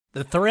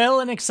The thrill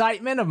and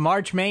excitement of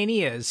March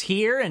Mania is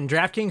here, and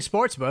DraftKings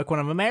Sportsbook, one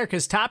of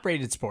America's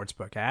top-rated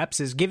sportsbook apps,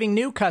 is giving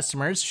new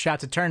customers a shot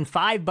to turn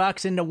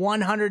 $5 into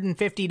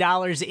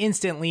 $150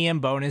 instantly in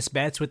bonus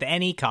bets with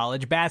any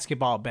college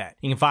basketball bet.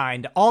 You can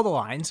find all the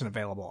lines and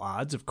available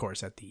odds, of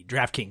course, at the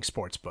DraftKings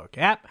Sportsbook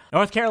app.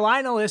 North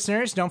Carolina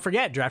listeners, don't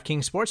forget,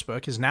 DraftKings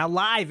Sportsbook is now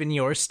live in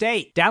your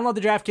state. Download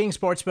the DraftKings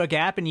Sportsbook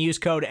app and use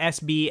code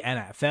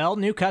SBNFL.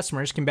 New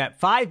customers can bet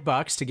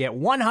 $5 to get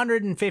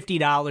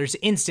 $150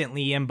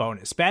 instantly in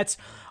bonus bets,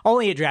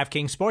 only at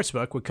DraftKings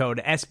Sportsbook with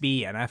code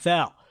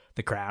SBNFL.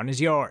 The crown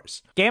is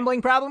yours.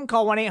 Gambling problem?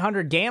 Call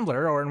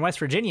 1-800-GAMBLER, or in West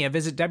Virginia,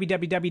 visit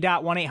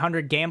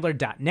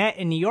www.1800gambler.net.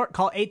 In New York,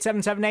 call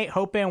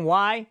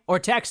 877-8-HOPE-NY or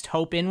text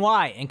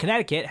HOPE-NY. In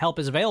Connecticut, help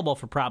is available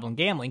for problem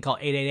gambling. Call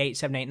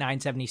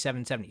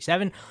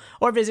 888-789-7777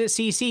 or visit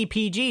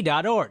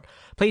ccpg.org.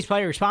 Please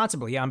play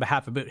responsibly on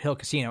behalf of Boot Hill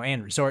Casino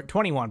and Resort.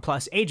 21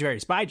 plus, age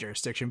varies by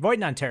jurisdiction. Void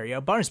in Ontario.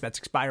 Bonus bets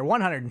expire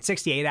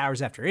 168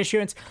 hours after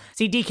issuance.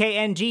 See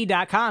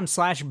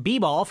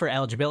dkng.com/bball for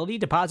eligibility,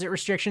 deposit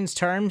restrictions,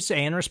 terms,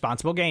 and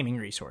responsible gaming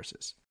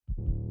resources.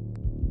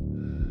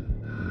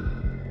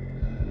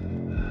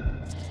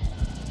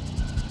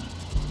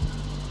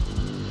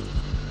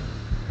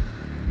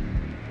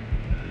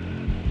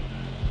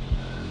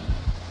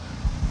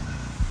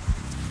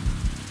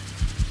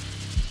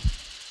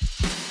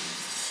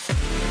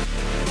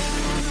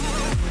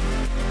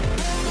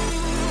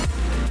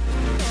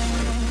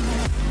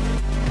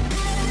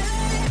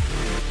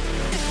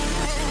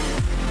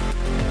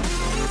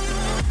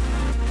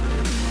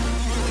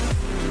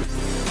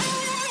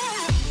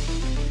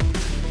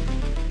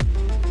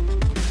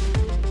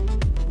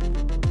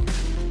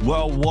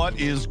 Well, what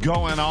is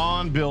going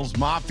on, Bills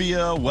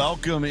Mafia?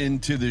 Welcome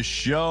into the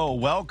show.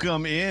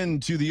 Welcome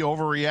into the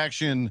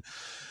Overreaction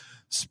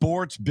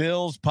Sports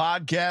Bills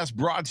podcast,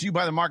 brought to you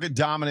by the Market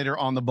Dominator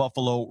on the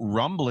Buffalo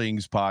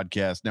Rumblings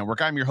Podcast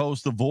Network. I'm your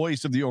host, the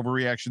voice of the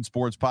Overreaction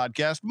Sports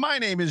Podcast. My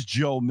name is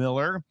Joe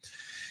Miller,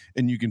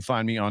 and you can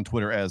find me on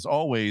Twitter, as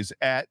always,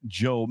 at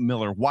Joe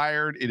Miller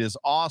Wired. It is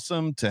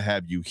awesome to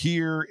have you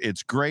here.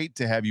 It's great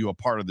to have you a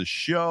part of the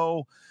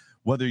show,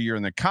 whether you're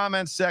in the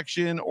comments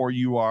section or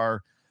you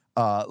are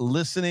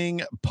listening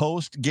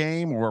post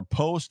game or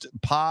post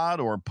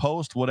pod or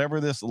post whatever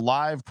this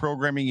live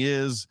programming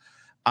is.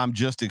 I'm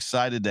just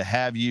excited to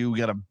have you. We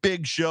got a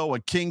big show,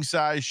 a king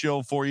size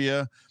show for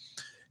you.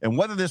 And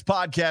whether this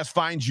podcast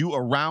finds you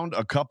around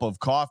a cup of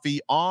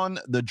coffee, on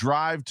the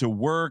drive to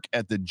work,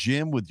 at the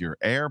gym with your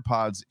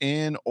AirPods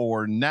in,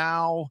 or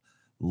now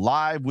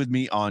live with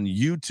me on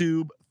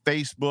YouTube,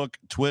 Facebook,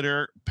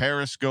 Twitter,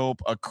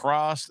 Periscope,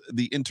 across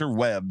the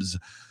interwebs,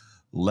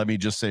 let me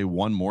just say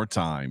one more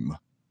time,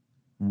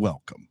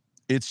 welcome.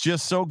 It's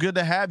just so good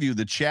to have you.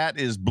 The chat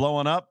is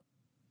blowing up.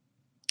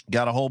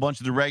 Got a whole bunch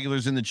of the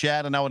regulars in the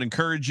chat, and I would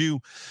encourage you,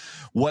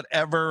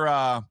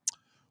 whatever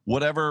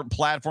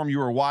platform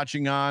you are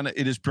watching on,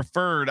 it is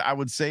preferred, I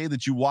would say,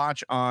 that you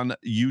watch on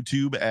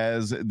YouTube,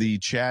 as the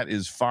chat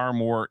is far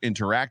more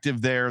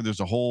interactive there.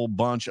 There's a whole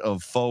bunch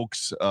of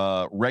folks,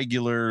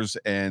 regulars,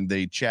 and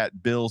they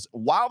chat Bills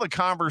while the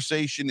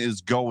conversation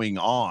is going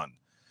on.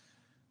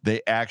 They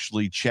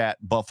actually chat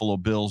Buffalo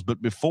Bills.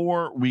 But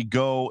before we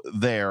go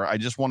there, I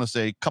just want to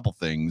say a couple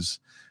things.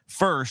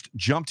 First,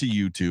 jump to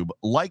YouTube,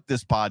 like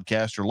this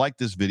podcast or like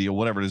this video,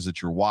 whatever it is that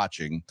you're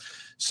watching.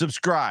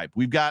 Subscribe.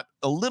 We've got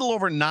a little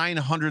over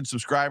 900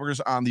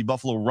 subscribers on the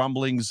Buffalo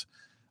Rumblings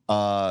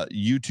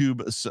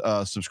YouTube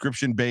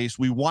subscription base.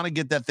 We want to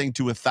get that thing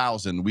to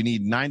 1,000. We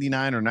need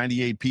 99 or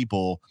 98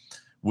 people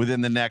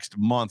within the next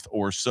month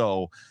or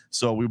so.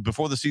 So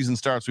before the season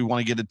starts, we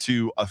want to get it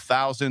to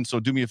 1,000. So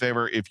do me a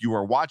favor. If you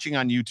are watching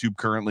on YouTube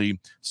currently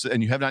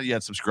and you have not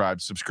yet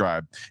subscribed,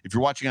 subscribe. If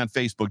you're watching on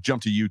Facebook,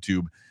 jump to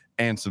YouTube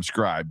and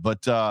subscribe.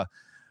 But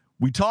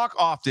we talk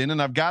often,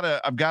 and I've got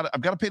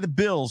to pay the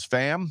bills,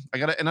 fam.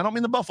 And I don't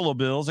mean the Buffalo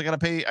Bills. I got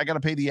to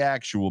pay the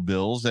actual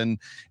bills. And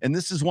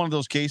this is one of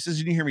those cases,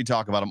 and you hear me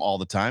talk about him all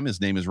the time.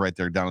 His name is right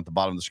there down at the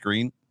bottom of the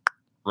screen,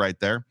 right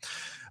there.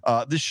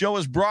 This show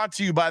is brought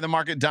to you by the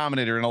Market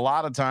Dominator, and a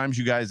lot of times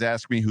you guys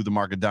ask me who the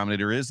Market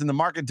Dominator is, and the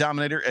Market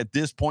Dominator at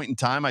this point in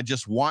time, I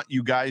just want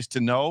you guys to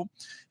know,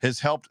 has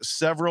helped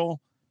several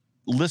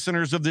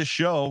listeners of this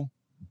show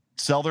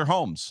sell their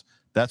homes.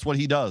 That's what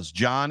he does.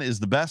 John is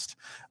the best.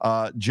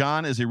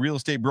 John is a real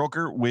estate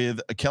broker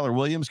with Keller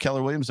Williams.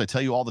 Keller Williams, I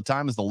tell you all the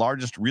time, is the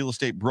largest real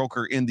estate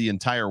broker in the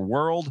entire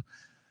world.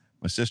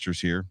 My sister's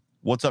here.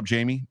 What's up,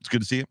 Jamie? It's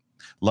good to see you.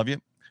 Love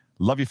you.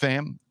 Love you,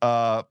 fam.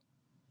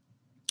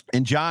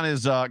 And John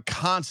is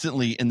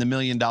constantly in the $1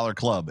 million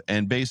club.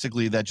 And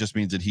basically that just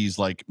means that he's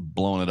like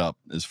blowing it up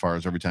as far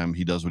as every time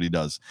he does what he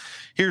does.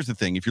 Here's the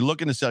thing. If you're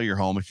looking to sell your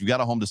home, if you've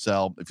got a home to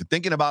sell, if you're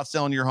thinking about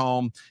selling your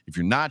home, if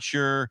you're not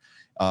sure,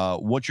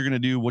 what you're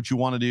going to do, what you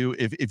want to do.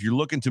 If you're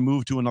looking to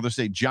move to another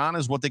state, John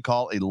is what they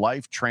call a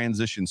life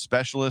transition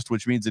specialist,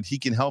 which means that he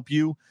can help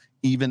you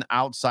even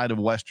outside of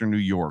Western New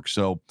York.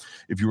 So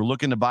if you were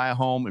looking to buy a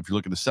home, if you're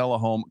looking to sell a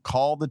home,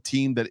 call the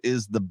team that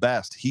is the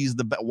best. He's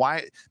the best.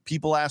 Why?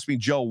 People ask me,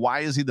 Joe,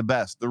 why is he the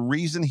best? The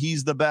reason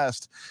he's the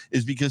best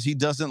is because he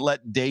doesn't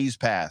let days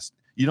pass.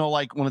 You know,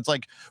 like when it's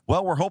like,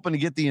 well, we're hoping to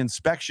get the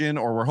inspection,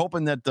 or we're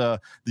hoping that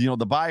the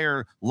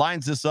buyer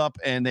lines this up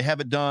and they have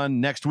it done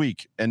next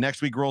week, and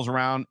next week rolls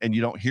around and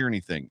you don't hear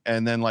anything.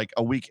 And then like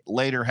a week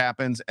later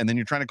happens, and then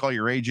you're trying to call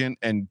your agent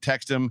and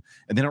text them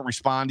and they don't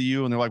respond to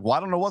you. And they're like, well, I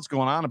don't know what's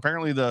going on.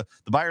 Apparently the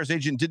buyer's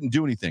agent didn't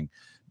do anything.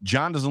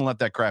 John doesn't let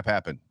that crap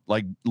happen.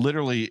 Like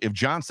literally, if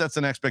John sets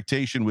an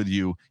expectation with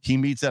you, he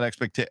meets that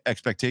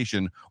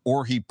expectation,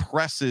 or he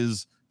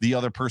presses the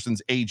other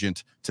person's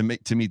agent to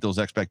meet those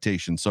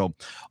expectations. So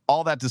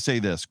all that to say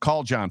this,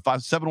 call John,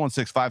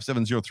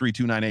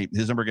 716-570-3298.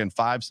 His number again,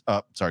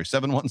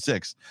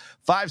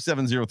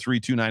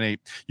 716-570-3298.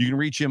 You can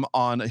reach him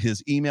on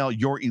his email,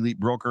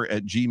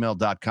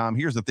 yourelitebroker@gmail.com.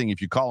 Here's the thing.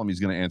 If you call him, he's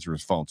going to answer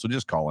his phone. So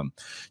just call him.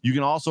 You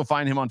can also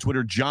find him on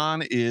Twitter.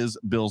 John is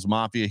Bills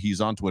Mafia.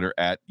 He's on Twitter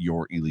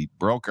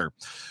 @yourelitebroker.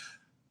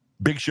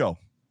 Big show.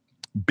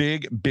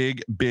 Big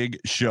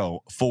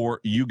show for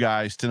you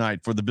guys tonight,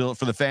 for the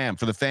fam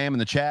in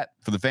the chat,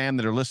 for the fam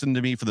that are listening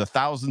to me, for the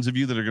thousands of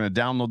you that are going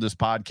to download this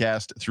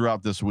podcast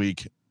throughout this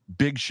week.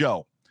 Big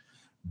show.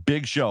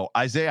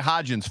 Isaiah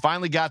Hodgins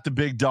finally got the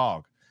big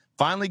dog,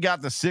 finally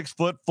got the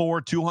 6'4",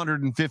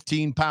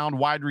 215-pound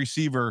wide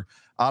receiver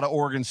out of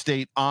Oregon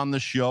State on the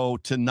show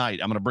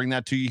tonight. I'm going to bring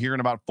that to you here in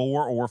about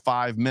 4 or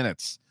 5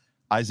 minutes.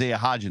 Isaiah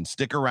Hodgins,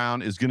 stick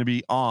around, is going to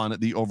be on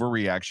the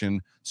Overreaction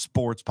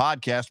Sports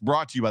Podcast,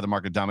 brought to you by the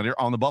Market Dominator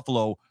on the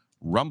Buffalo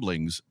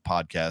Rumblings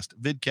Podcast,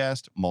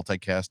 Vidcast,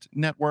 Multicast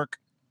Network.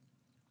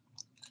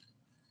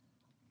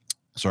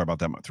 Sorry about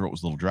that. My throat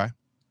was a little dry.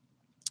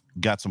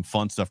 Got some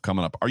fun stuff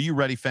coming up. Are you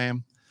ready,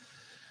 fam?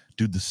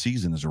 Dude, the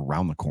season is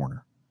around the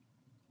corner.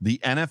 The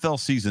NFL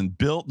season,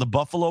 the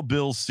Buffalo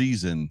Bills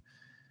season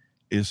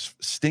is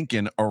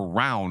stinking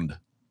around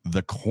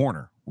the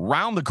corner.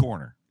 Round the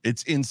corner.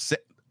 It's insane.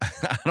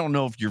 I don't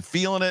know if you're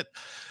feeling it,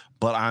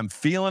 but I'm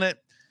feeling it.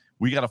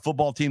 We got a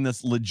football team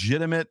that's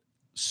legitimate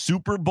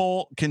Super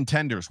Bowl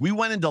contenders. We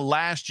went into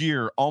last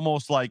year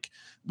almost like,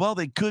 well,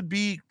 they could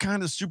be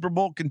kind of Super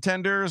Bowl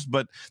contenders,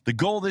 but the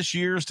goal this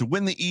year is to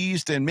win the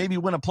East and maybe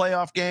win a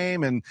playoff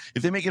game. And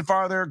if they make it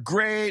farther,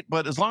 great.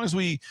 But as long as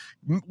we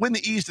win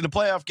the East in a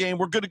playoff game,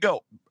 we're good to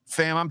go.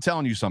 Fam, I'm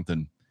telling you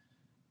something.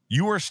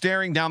 You are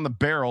staring down the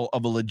barrel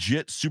of a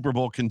legit Super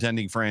Bowl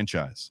contending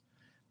franchise.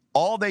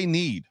 All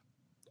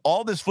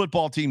this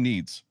football team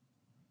needs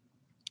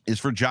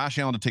is for Josh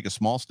Allen to take a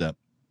small step,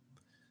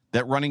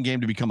 that running game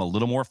to become a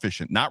little more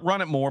efficient, not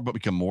run it more, but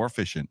become more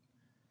efficient,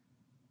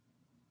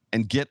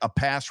 and get a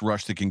pass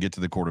rush that can get to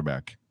the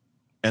quarterback.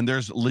 And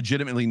there's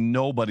legitimately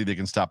nobody that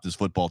can stop this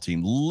football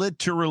team.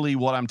 Literally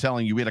what I'm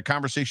telling you. We had a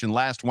conversation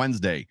last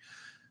Wednesday,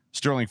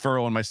 Sterling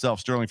Furrow and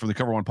myself, Sterling from the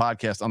Cover One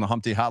podcast, on the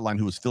Hump Day Hotline,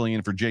 who was filling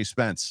in for Jay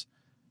Spence.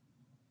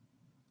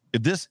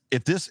 If this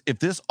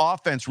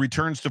offense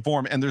returns to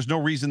form, and there's no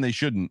reason they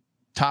shouldn't,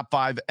 top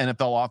 5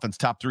 NFL offense,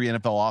 top 3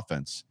 NFL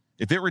offense.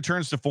 If it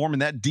returns to form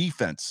and that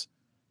defense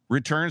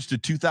returns to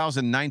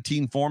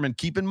 2019 form, and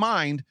keep in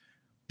mind,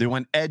 they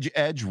went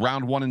edge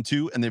round 1 and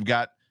 2, and they've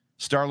got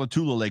Star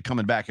Lotulelei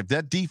coming back. If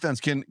that defense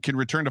can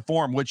return to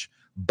form, which,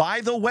 by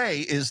the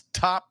way, is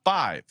top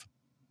 5,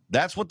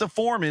 that's what the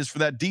form is for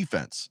that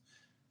defense.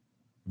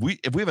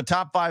 If we have a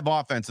top 5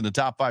 offense and a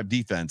top 5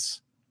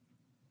 defense,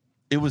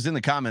 it was in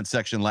the comments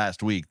section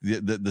last week.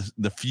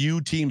 The few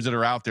teams that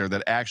are out there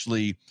that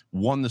actually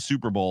won the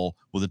Super Bowl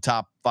with a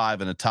top 5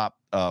 and a top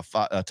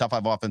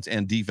 5 offense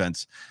and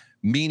defense,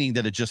 meaning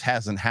that it just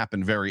hasn't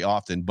happened very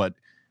often. But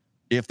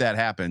if that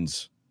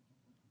happens,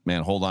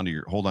 man, hold on to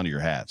your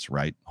hats,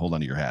 right? Hold on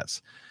to your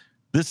hats.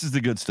 This is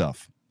the good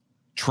stuff.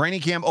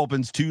 Training camp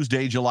opens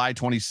Tuesday, July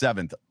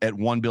 27th at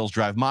One Bills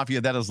Drive. Mafia,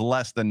 that is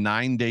less than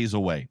 9 days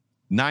away.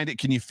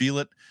 Can you feel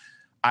it?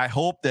 I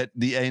hope that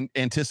the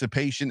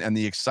anticipation and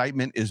the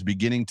excitement is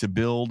beginning to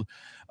build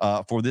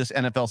for this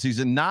NFL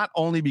season, not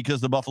only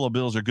because the Buffalo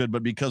Bills are good,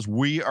 but because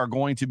we are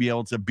going to be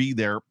able to be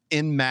there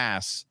in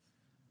mass,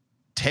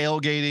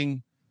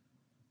 tailgating,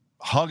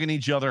 hugging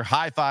each other,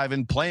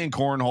 high-fiving, playing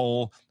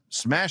cornhole,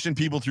 smashing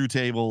people through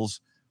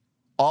tables,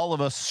 all of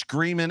us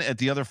screaming at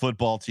the other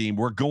football team.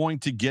 We're going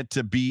to get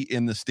to be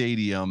in the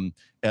stadium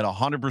at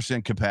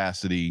 100%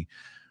 capacity.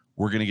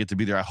 We're going to get to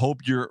be there. I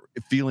hope you're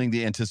feeling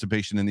the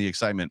anticipation and the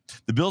excitement.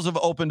 The Bills have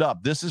opened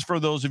up. This is for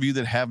those of you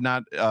that have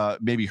not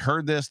maybe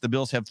heard this. The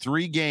Bills have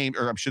 3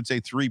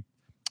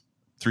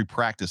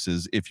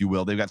 practices, if you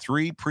will. They've got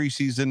 3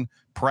 preseason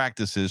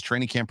practices,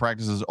 training camp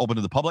practices open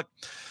to the public.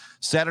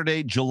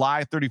 Saturday,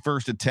 July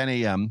 31st at 10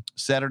 a.m.,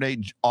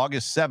 Saturday,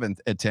 August 7th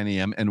at 10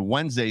 a.m., and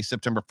Wednesday,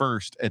 September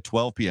 1st at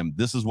 12 p.m.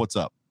 This is what's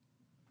up.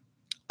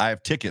 I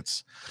have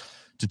tickets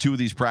to 2 of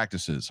these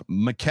practices.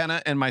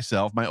 McKenna and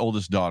myself, my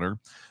oldest daughter,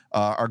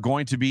 are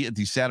going to be at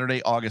the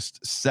Saturday,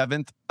 August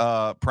 7th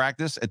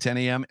practice at 10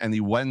 a.m. and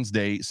the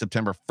Wednesday,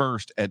 September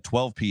 1st at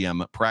 12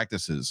 p.m.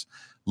 practices.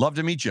 Love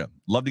to meet you.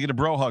 Love to get a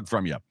bro hug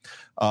from you.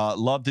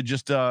 Love to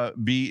just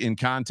be in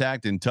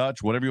contact, in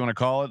touch, whatever you want to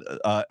call it.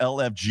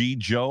 LFG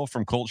Joe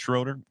from Colt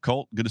Schroeder.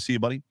 Colt, good to see you,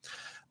 buddy.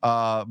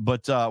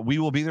 But we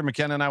will be there.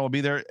 McKenna and I will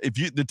be there.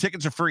 The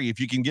tickets are free. If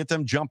you can get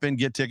them, jump in,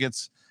 get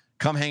tickets.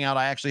 Come hang out.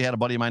 I actually had a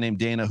buddy of mine named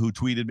Dana who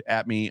tweeted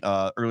at me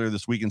earlier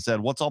this week and said,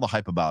 "What's all the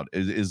hype about?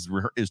 Is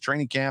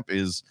training camp?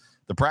 Is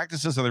the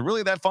practices? Are they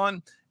really that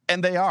fun?"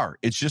 And they are.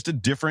 It's just a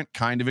different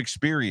kind of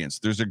experience.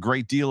 There's a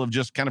great deal of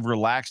just kind of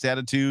relaxed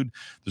attitude.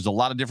 There's a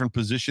lot of different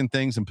position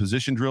things and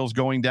position drills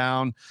going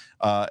down.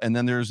 And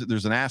then there's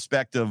an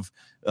aspect of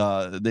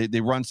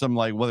they run some,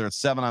 like, whether it's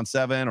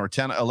 7-on-7 or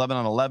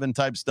 11-on-11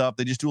 type stuff.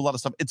 They just do a lot of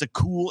stuff. It's a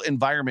cool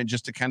environment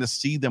just to kind of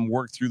see them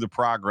work through the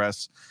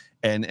progress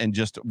and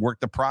just work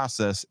the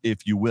process,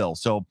 if you will.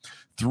 So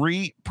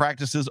 3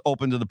 practices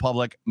open to the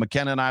public.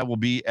 McKenna and I will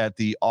be at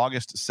the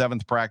August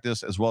 7th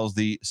practice, as well as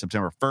the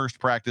September 1st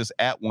practice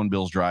at One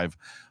Bills Drive.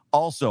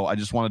 Also, I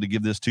just wanted to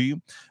give this to you.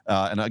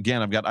 And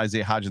again, I've got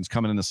Isaiah Hodgins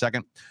coming in a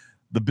second.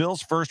 The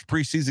Bills' first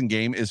preseason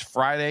game is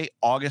Friday,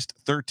 August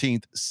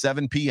 13th,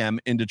 7 p.m.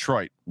 in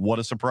Detroit. What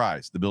a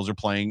surprise. The Bills are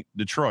playing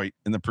Detroit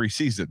in the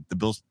preseason. The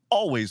Bills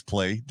always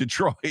play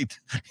Detroit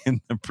in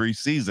the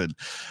preseason.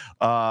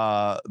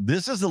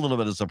 This is a little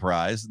bit of a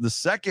surprise. The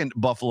second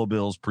Buffalo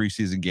Bills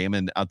preseason game,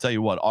 and I'll tell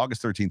you what,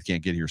 August 13th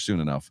can't get here soon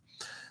enough.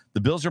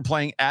 The Bills are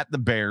playing at the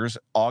Bears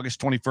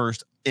August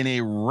 21st in a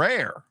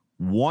rare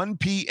 1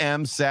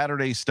 p.m.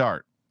 Saturday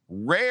start.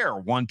 Rare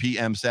 1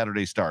 p.m.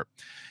 Saturday start.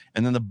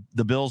 And then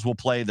the Bills will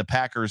play the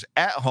Packers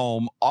at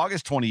home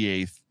August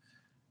 28th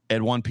at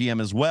 1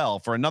 p.m. as well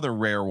for another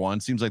rare one.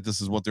 Seems like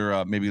this is what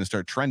they're maybe going to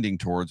start trending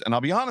towards. And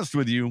I'll be honest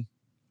with you,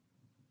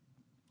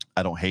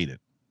 I don't hate it.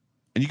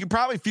 And you can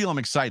probably feel I'm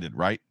excited,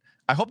 right?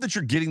 I hope that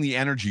you're getting the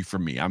energy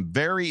from me. I'm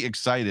very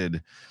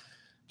excited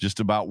just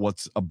about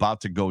what's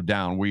about to go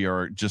down. We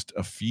are just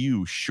a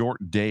few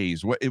short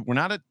days. We're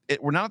not at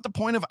the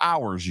point of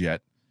hours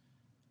yet.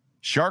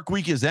 Shark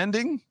Week is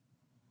ending.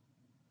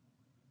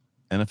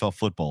 NFL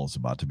football is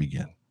about to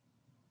begin,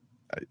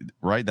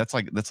 right? That's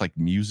like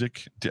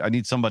music. I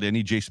need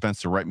Jay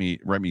Spence to write me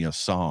a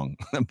song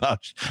about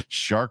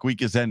Shark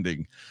Week is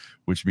ending,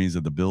 which means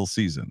that the Bills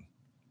season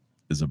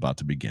is about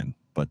to begin.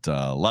 But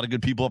a lot of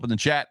good people up in the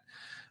chat.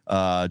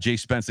 Jay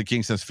Spence, the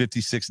King, says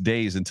 56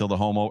 days until the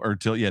home opener,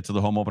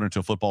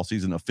 until football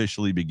season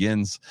officially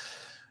begins.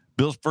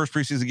 Bills' first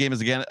preseason game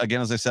is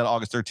again, as I said,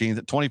 August 13th.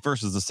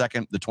 21st is the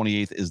second. The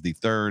 28th is the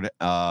third.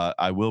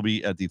 I will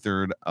be at the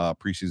third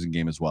preseason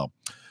game as well.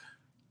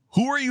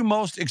 Who are you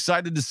most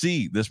excited to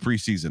see this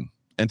preseason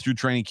and through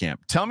training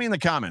camp? Tell me in the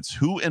comments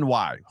who and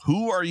why.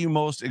 Who are you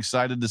most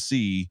excited to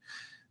see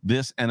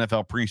this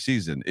NFL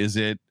preseason? Is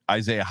it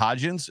Isaiah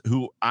Hodgins,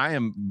 who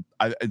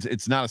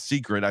it's not a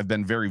secret. I've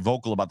been very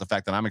vocal about the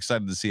fact that I'm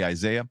excited to see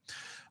Isaiah.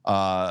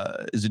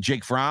 Is it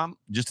Jake Fromm,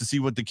 just to see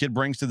what the kid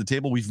brings to the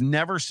table? We've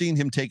never seen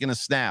him taking a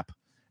snap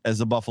as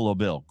a Buffalo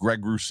Bill.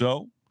 Greg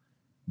Rousseau,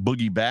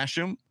 Boogie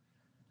Basham.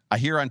 I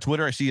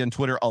see on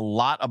Twitter a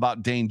lot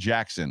about Dane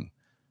Jackson.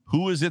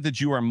 Who is it that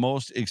you are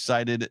most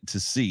excited to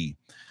see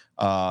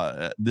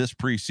this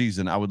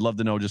preseason? I would love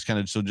to know. Just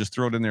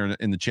throw it in there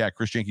in the chat.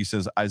 Chris Jenke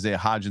says Isaiah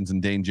Hodgins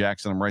and Dane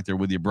Jackson. I'm right there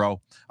with you,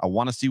 bro. I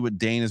want to see what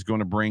Dane is going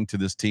to bring to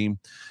this team.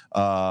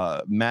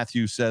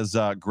 Matthew says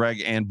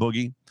Greg and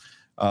Boogie.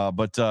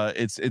 But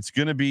it's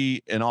going to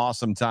be an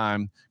awesome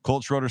time.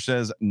 Colt Schroeder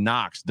says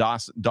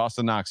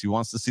Dawson Knox. He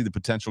wants to see the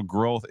potential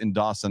growth in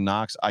Dawson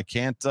Knox. I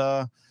can't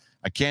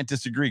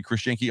disagree.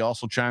 Chris Jenke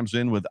also chimes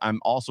in with, I'm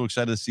also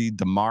excited to see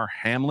DeMar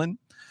Hamlin.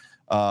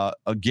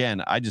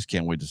 Again, I just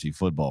can't wait to see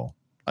football.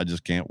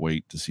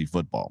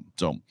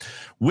 So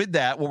with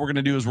that, what we're going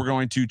to do is we're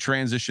going to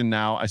transition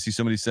now. I see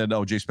somebody said,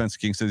 Jay Spencer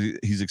King says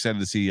he's excited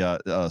to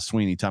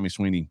see Tommy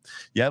Sweeney.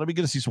 Yeah, it'll be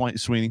good to see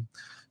Sweeney.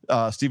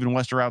 Stephen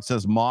Westerhout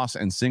says Moss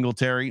and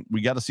Singletary.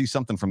 We got to see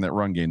something from that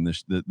run game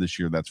this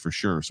year, that's for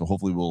sure. So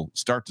hopefully we'll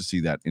start to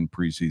see that in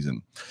preseason.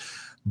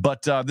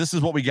 But this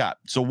is what we got.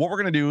 So what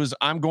we're going to do is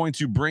I'm going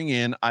to bring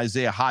in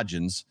Isaiah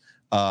Hodgins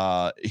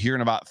here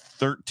in about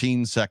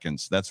 13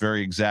 seconds. That's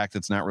very exact.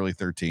 It's not really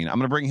 13. I'm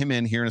going to bring him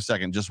in here in a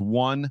second. Just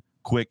one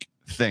quick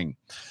thing.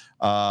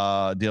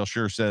 Dale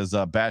Scher says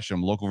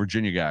Basham, local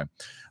Virginia guy.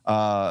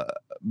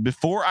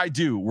 Before I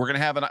do, we're going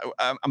to have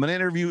I'm going to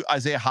interview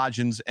Isaiah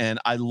Hodgins, and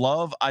I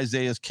love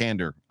Isaiah's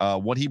candor.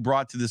 What he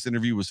brought to this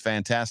interview was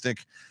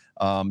fantastic.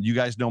 You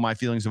guys know my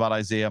feelings about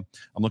Isaiah.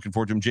 I'm looking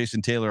forward to him.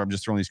 Jason Taylor, I'm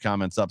just throwing these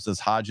comments up, says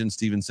Hodgins,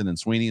 Stevenson, and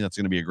Sweeney. That's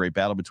going to be a great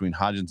battle between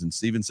Hodgins and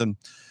Stevenson.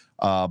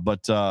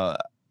 But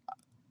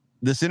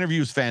this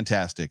interview is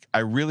fantastic. I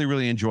really,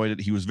 really enjoyed it.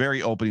 He was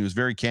very open. He was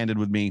very candid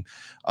with me.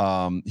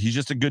 He's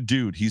just a good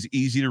dude. He's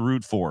easy to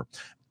root for.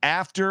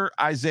 After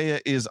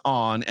Isaiah is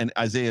on and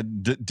Isaiah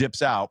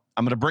dips out,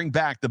 I'm going to bring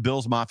back the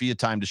Bills Mafia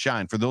Time to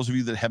Shine. For those of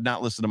you that have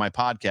not listened to my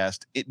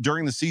podcast,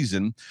 during the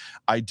season,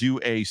 I do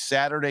a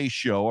Saturday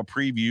show, a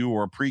preview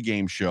or a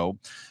pregame show,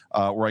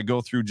 where I go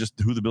through just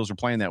who the Bills are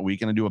playing that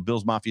week, and I do a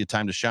Bills Mafia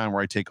Time to Shine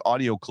where I take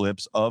audio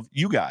clips of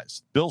you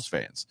guys, Bills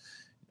fans.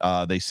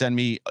 They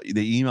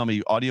email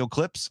me audio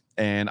clips,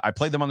 and I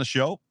play them on the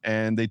show,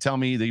 and they tell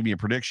me, they give me a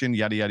prediction,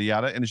 yada, yada,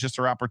 yada, and it's just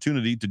their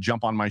opportunity to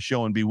jump on my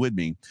show and be with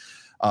me.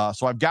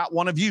 So I've got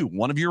one of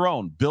your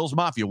own, Bills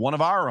Mafia, one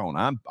of our own.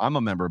 I'm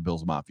a member of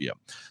Bills Mafia.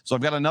 So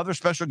I've got another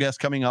special guest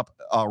coming up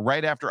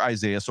right after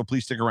Isaiah, so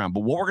please stick around. But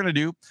what we're going to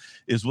do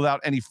is,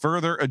 without any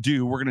further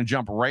ado, we're going to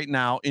jump right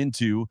now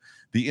into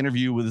the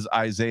interview with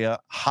Isaiah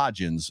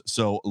Hodgins.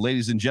 So,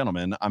 ladies and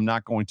gentlemen, I'm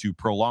not going to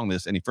prolong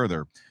this any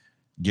further.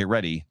 Get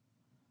ready.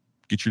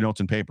 Get your notes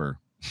and paper.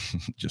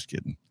 Just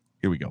kidding.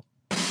 Here we go.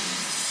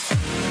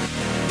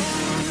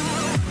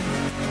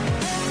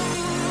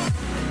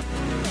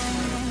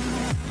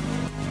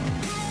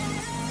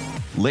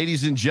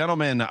 Ladies and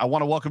gentlemen, I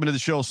want to welcome into the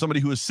show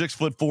somebody who is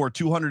 6'4",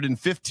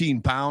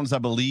 215 pounds, I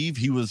believe.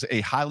 He was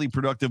a highly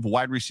productive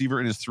wide receiver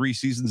in his 3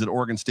 seasons at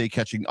Oregon State,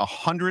 catching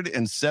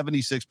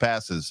 176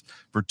 passes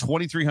for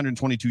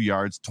 2,322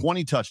 yards,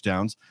 20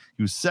 touchdowns.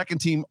 He was second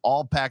team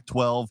All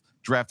Pac-12,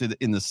 drafted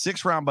in the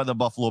 6th round by the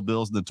Buffalo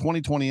Bills in the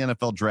 2020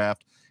 NFL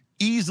Draft.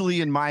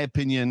 Easily, in my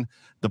opinion,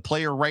 the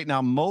player right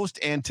now most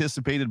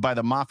anticipated by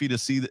the Mafia to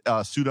see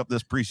suit up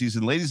this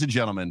preseason. Ladies and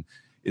gentlemen,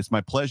 it's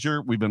my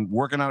pleasure. We've been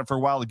working on it for a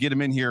while to get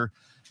him in here.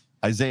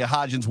 Isaiah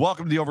Hodgins,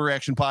 welcome to the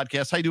Overreaction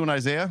Podcast. How you doing,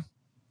 Isaiah?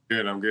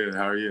 Good, I'm good.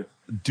 How are you?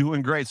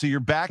 Doing great. So you're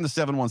back in the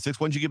 716.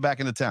 When did you get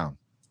back into town?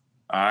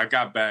 I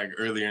got back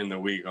earlier in the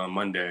week on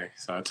Monday.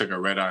 So I took a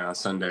red eye on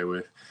Sunday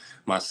with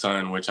my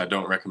son, which I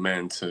don't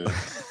recommend to.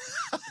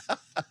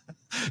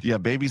 Yeah,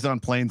 babies on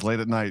planes late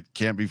at night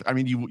can't be. I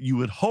mean, you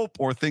would hope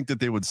or think that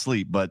they would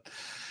sleep, but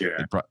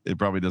yeah, it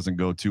probably doesn't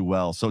go too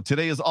well. So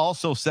today is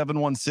also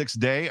 716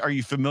 Day. Are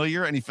you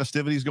familiar? Any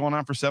festivities going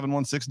on for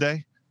 716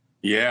 Day?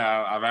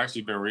 Yeah, I've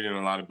actually been reading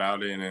a lot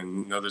about it,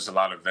 and there's a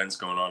lot of events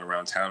going on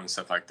around town and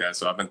stuff like that.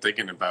 So I've been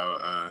thinking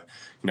about,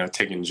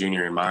 taking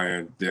Junior and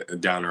Maya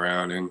down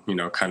around and,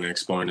 kind of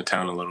exploring the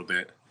town a little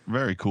bit.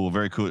 Very cool.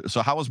 Very cool.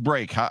 So how was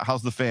break?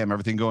 How's the fam?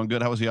 Everything going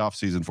good? How was the off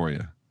season for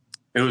you?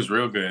 It was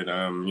real good.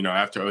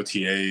 After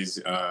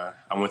OTAs,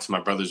 I went to my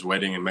brother's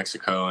wedding in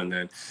Mexico, and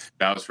then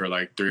that was for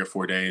like 3 or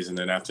 4 days. And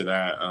then after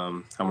that, I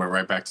went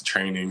right back to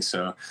training.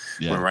 So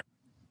went right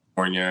to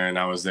California, and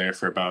I was there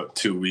for about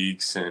 2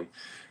 weeks and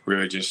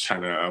really just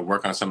trying to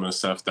work on some of the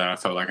stuff that I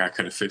felt like I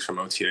could have fixed from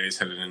OTAs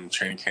headed into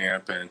training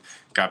camp, and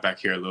got back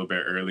here a little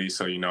bit early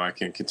so, I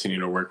can continue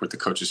to work with the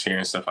coaches here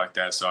and stuff like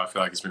that. So I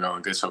feel like it's been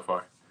going good so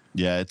far.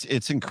 Yeah,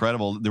 it's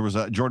incredible. There was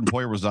Jordan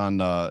Poyer was on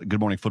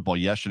Good Morning Football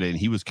yesterday, and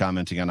he was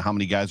commenting on how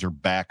many guys are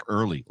back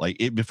early,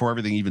 before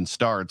everything even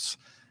starts.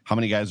 How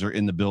many guys are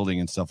in the building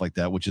and stuff like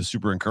that, which is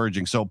super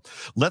encouraging. So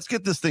let's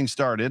get this thing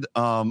started,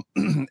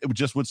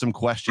 just with some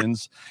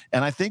questions.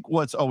 And I think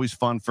what's always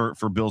fun for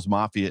Bills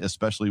Mafia,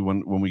 especially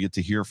when we get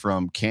to hear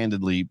from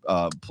candidly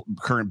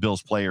current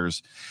Bills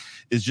players,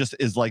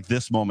 is like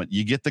this moment.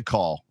 You get the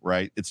call,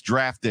 right? It's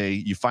draft day.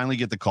 You finally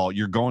get the call.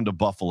 You're going to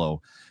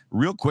Buffalo.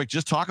 Real quick,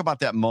 just talk about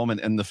that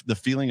moment and the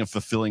feeling of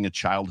fulfilling a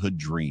childhood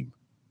dream.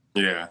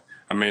 Yeah.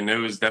 I mean, it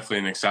was definitely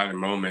an exciting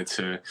moment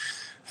to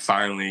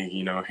finally,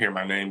 hear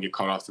my name get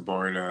called off the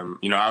board.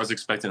 I was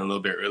expecting a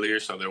little bit earlier,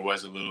 so there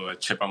was a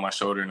chip on my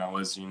shoulder, and I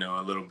was, a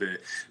little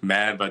bit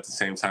mad, but at the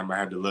same time, I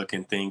had to look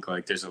and think,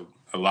 like, there's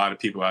a lot of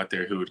people out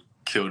there who would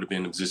kill to be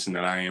in the position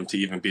that I am, to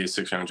even be a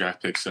 6th-round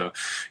draft pick. So,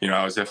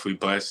 I was definitely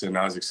blessed, and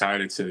I was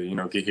excited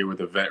to, get here with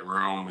a vet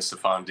room with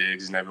Stephon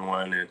Diggs and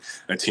everyone, and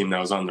a team that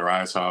was on the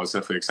rise. So I was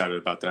definitely excited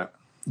about that.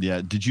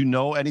 Yeah. Did you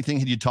know anything?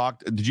 Did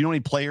you know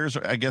any players,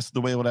 I guess the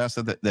way I would ask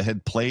that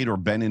had played or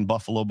been in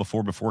Buffalo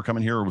before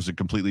coming here, or was it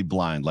completely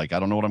blind? Like, I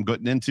don't know what I'm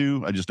getting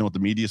into. I just know what the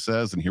media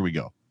says, and here we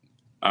go.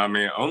 I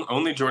mean,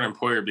 only Jordan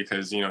Poyer,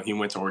 because, he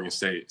went to Oregon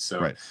State.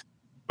 So right.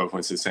 Both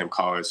went to the same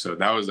college. So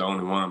that was the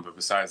only one. But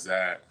besides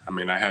that, I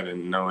mean, I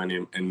haven't known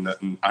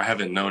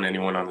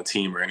anyone on the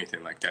team or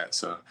anything like that.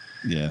 So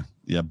yeah.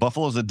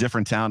 Buffalo's a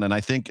different town. And I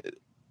think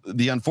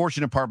the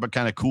unfortunate part, but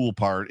kind of cool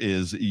part,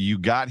 is you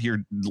got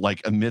here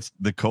like amidst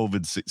the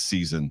COVID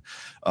season.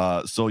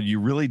 So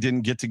you really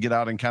didn't get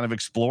out and kind of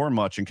explore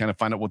much and kind of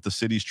find out what the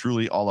city's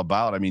truly all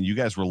about. I mean, you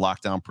guys were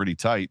locked down pretty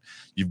tight.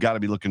 You've got to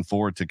be looking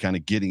forward to kind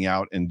of getting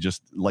out and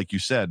just, like you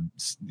said,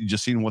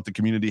 just seeing what the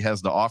community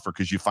has to offer,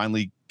 because you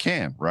finally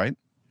can, right?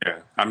 Yeah.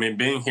 I mean,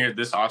 being here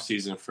this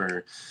offseason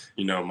for,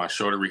 my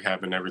shoulder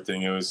rehab and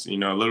everything, it was, a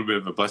little bit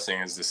of a blessing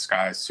in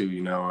disguise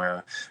too.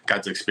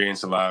 Got to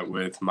experience a lot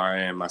with Maya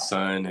and my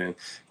son, and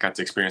got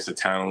to experience the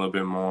town a little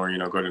bit more,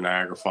 go to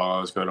Niagara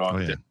Falls, go to all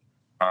the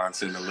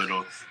restaurants and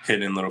the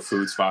hidden little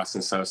food spots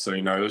and stuff. So,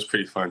 it was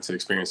pretty fun to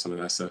experience some of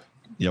that stuff.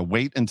 Yeah,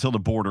 wait until the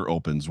border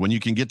opens. When you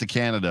can get to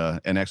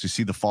Canada and actually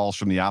see the falls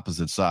from the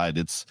opposite side,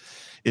 it's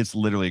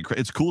literally,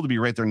 it's cool to be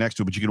right there next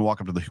to it, but you can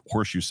walk up to the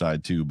horseshoe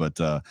side too. But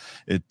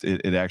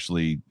it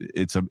actually,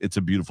 it's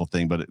a beautiful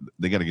thing. But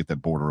they got to get that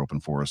border open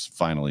for us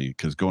finally,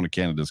 because going to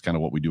Canada is kind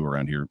of what we do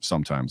around here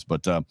sometimes.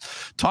 But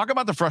talk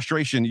about the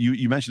frustration.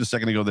 You mentioned a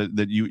second ago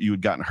that you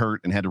had gotten hurt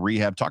and had to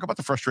rehab. Talk about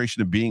the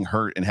frustration of being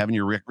hurt and having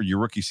your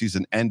rookie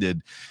season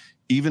ended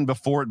even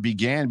before it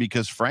began,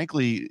 because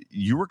frankly,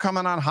 you were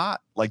coming on hot.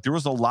 Like, there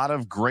was a lot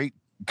of great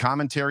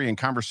commentary and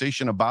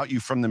conversation about you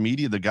from the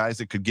media, the guys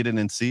that could get in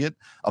and see it,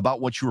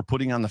 about what you were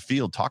putting on the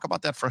field. Talk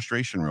about that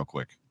frustration real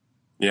quick.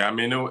 Yeah, I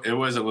mean, it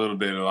was a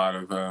lot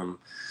of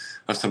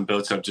some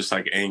built up, just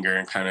like anger,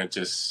 and kind of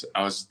just,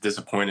 I was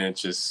disappointed,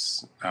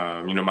 just,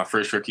 my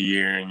first rookie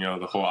year, and,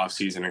 the whole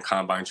offseason and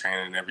combine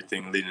training and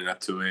everything leading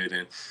up to it,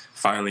 and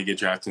finally get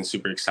drafted and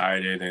super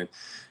excited. And,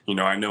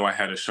 I know I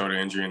had a shoulder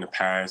injury in the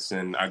past,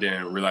 and I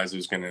didn't realize it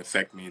was going to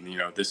affect me,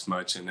 this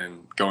much. And then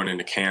going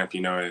into camp,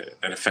 it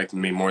affected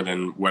me more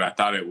than what I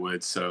thought it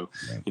would. So,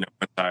 once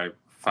I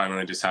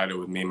finally decided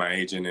with me and my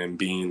agent and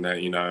Beane that,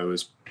 it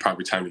was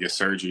probably time to get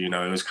surgery,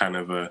 it was kind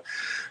of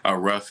a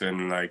rough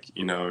and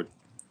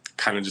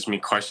kind of just me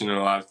questioning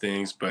a lot of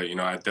things. But,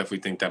 I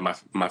definitely think that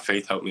my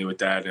faith helped me with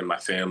that, and my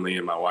family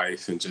and my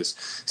wife, and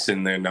just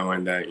sitting there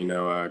knowing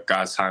that,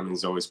 God's timing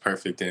is always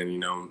perfect.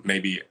 And,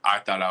 maybe I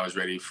thought I was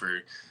ready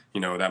for,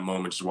 that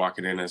moment, just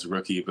walking in as a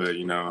rookie. But,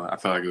 I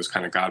felt like it was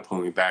kind of God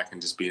pulling me back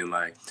and just being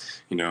like,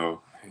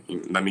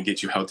 let me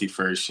get you healthy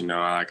first.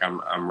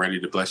 I'm ready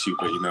to bless you,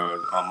 but,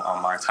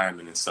 on my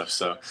timing and stuff.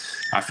 So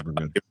I feel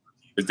like it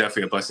was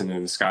definitely a blessing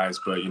in disguise.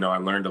 But, I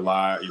learned a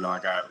lot. I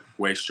got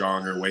way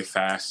stronger, way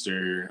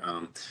faster,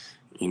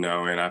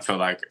 and I felt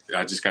like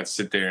I just got to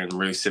sit there and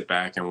really sit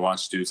back and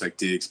watch dudes like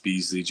Diggs,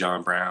 Beasley,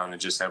 John Brown,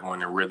 and just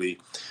everyone, and really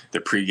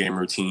their pregame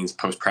routines,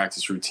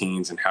 post-practice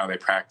routines, and how they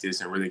practice,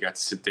 and really got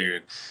to sit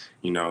there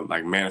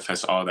and,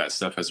 manifest all that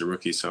stuff as a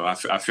rookie. So I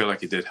feel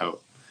like it did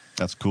help.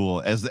 That's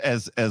cool. As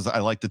I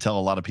like to tell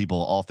a lot of people,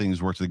 all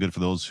things work to the good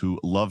for those who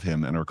love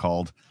him and are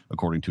called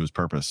according to his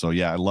purpose. So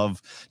yeah, I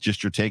love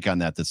just your take on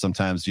that. That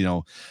sometimes,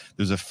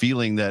 there's a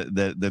feeling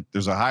that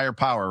there's a higher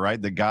power,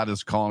 right? That God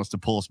is calling us to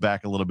pull us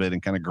back a little bit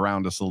and kind of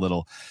ground us a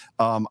little.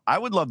 I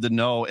would love to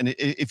know, and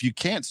if you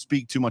can't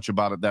speak too much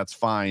about it, that's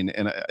fine.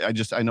 And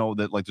I know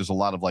that there's a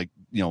lot of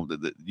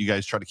you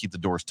guys try to keep the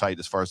doors tight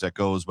as far as that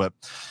goes, but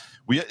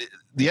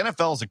the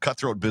NFL is a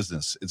cutthroat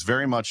business. It's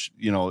very much,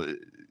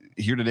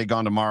 here today,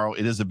 gone tomorrow.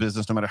 It is a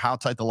business. No matter how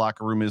tight the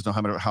locker room is, no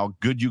matter how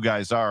good you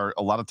guys are,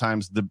 a lot of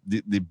times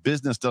the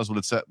business does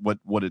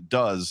what it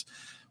does.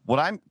 What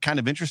I'm kind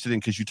of interested in,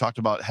 because you talked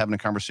about having a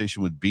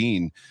conversation with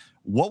Beane,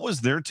 what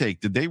was their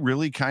take? Did they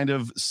really kind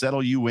of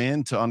settle you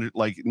in to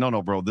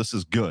no, bro, this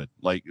is good.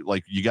 Like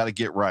you got to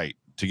get right.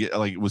 To get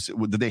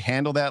did they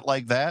handle that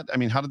like that? I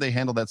mean, how did they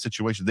handle that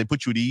situation? Did they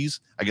put you at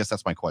ease? I guess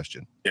that's my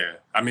question. Yeah,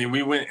 I mean,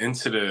 we went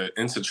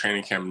into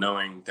training camp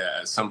knowing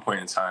that at some point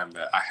in time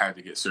that I had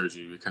to get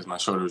surgery because my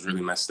shoulder was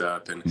really messed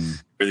up and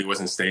really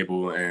wasn't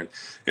stable, and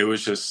it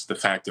was just the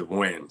fact of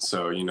when.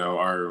 So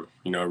our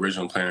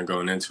original plan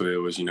going into it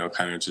was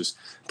kind of just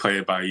play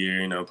it by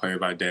year, play it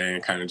by day,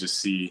 and kind of just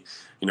see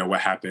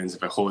what happens.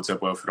 If it holds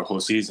up well for the whole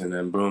season,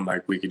 then boom,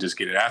 we could just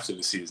get it after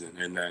the season.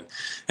 And then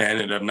it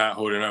ended up not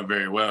holding up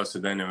very well. So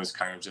then it was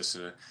kind of just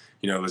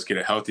let's get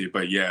it healthy.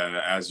 But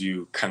yeah, as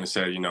you kind of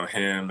said,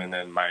 him and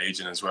then my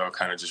agent as well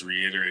kind of just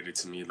reiterated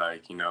to me, bro,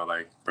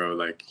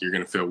 you're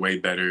going to feel way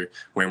better,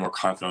 way more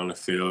confident on the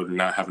field,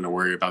 not having to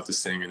worry about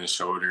this thing in the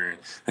shoulder. And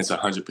it's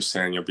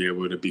 100%. You'll be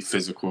able to be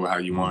physical how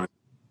you want it.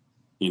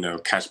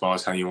 Catch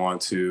balls how you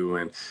want to,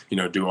 and,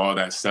 do all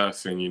that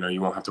stuff. And, you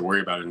won't have to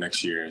worry about it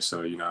next year.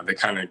 So, they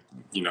kind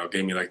of,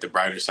 gave me the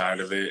brighter side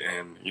of it.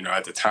 And,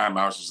 at the time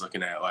I was just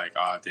looking at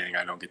oh, dang,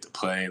 I don't get to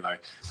play.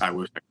 I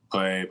wish I could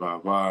play, blah,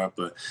 blah.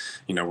 But,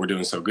 we're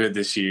doing so good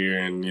this year,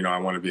 and, I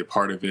want to be a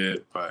part of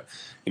it. But,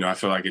 I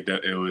feel like it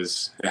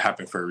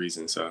happened for a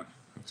reason. So.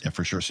 Yeah,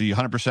 for sure. So you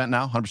 100%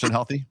 now, 100%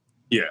 healthy?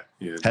 Yeah.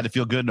 Had to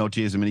feel good. No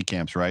OTAs and mini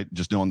camps, right?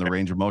 Just knowing the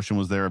range of motion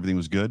was there. Everything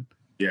was good.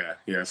 Yeah.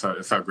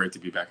 It felt great to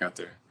be back out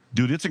there.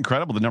 Dude, it's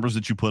incredible the numbers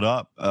that you put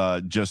up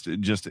just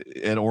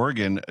at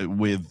Oregon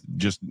with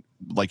just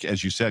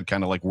as you said,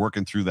 kind of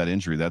working through that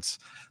injury. That's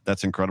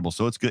incredible.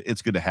 So it's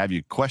good to have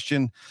you.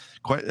 Question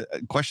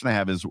I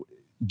have is,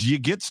 do you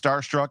get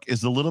starstruck?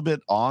 Is it a little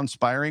bit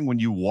awe-inspiring when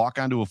you walk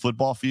onto a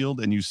football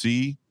field and you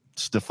see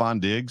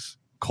Stephon Diggs,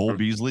 Cole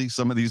Beasley,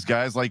 some of these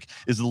guys?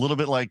 Is it a little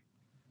bit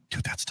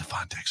dude, that's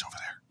Stephon Diggs over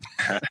there?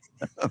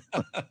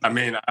 I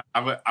mean,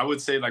 I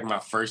would say my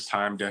first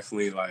time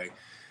definitely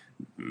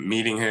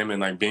meeting him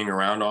and being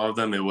around all of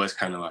them, it was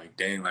kind of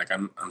dang,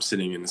 I'm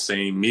sitting in the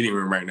same meeting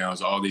room right now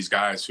as all these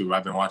guys who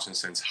I've been watching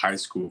since high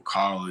school,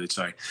 college,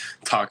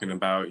 talking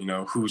about,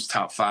 who's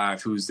top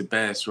 5, who's the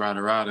best,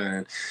 rada,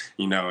 and,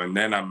 and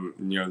then I'm,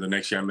 the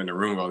next year I'm in the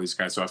room with all these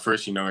guys. So at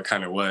first, it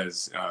kind of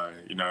was,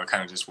 it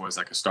kind of just was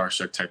a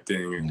starstruck type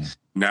thing. And,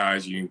 now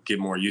as you get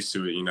more used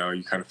to it,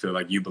 you kind of feel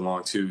like you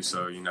belong too.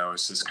 So,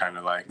 it's just kind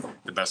of like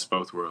the best of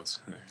both worlds.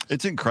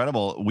 It's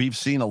incredible. We've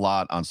seen a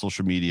lot on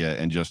social media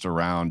and just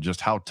around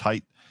just how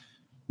tight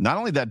not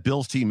only that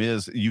Bills team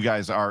is, you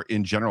guys are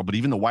in general, but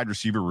even the wide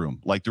receiver room.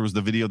 Like there was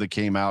the video that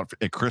came out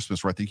at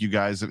Christmas where I think you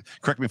guys,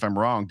 correct me if I'm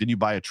wrong, didn't you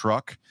buy a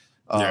truck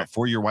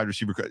for your wide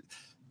receiver?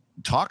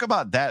 Talk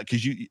about that,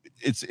 because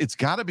it's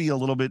got to be a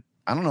little bit,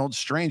 I don't know, it's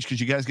strange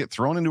because you guys get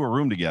thrown into a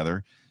room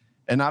together.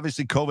 And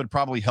obviously COVID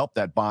probably helped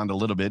that bond a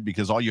little bit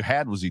because all you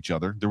had was each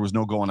other. There was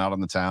no going out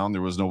on the town.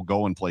 There was no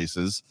going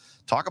places.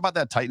 Talk about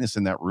that tightness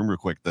in that room real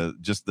quick, the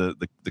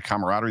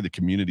camaraderie, the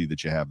community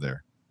that you have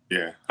there.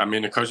 Yeah, I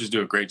mean, the coaches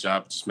do a great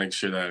job just making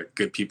sure that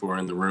good people are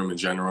in the room in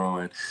general.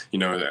 And,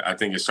 I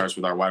think it starts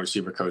with our wide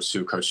receiver coach,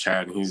 too, Coach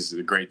Chad. And he's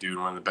a great dude,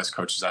 one of the best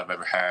coaches I've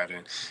ever had.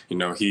 And,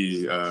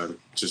 he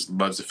just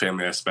loves the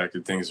family aspect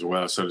of things as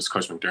well. So does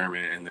Coach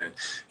McDermott. And then,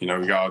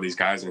 we got all these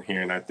guys in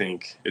here. And I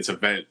think it's a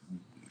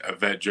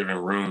vet-driven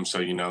room. So,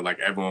 like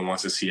everyone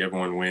wants to see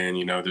everyone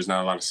win. There's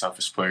not a lot of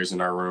selfish players in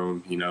our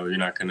room. You're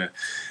not going to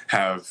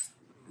have –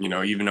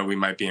 even though we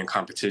might be in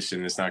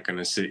competition, it's not going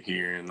to sit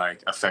here and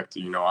like affect,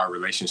 our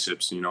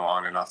relationships,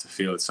 on and off the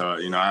field. So,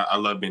 I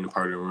love being a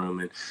part of the room,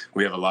 and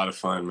we have a lot of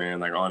fun, man,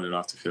 like on and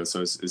off the field.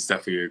 So it's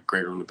definitely a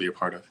great room to be a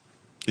part of.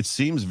 It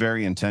seems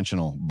very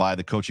intentional by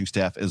the coaching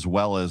staff as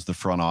well as the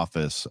front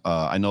office.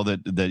 I know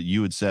that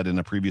you had said in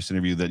a previous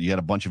interview that you had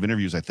a bunch of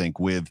interviews, I think,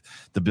 with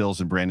the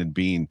Bills and Brandon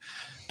Beane.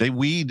 They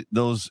weed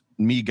those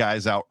me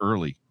guys out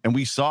early. And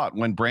we saw it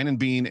when Brandon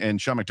Beane and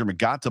Sean McDermott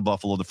got to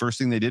Buffalo. The first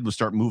thing they did was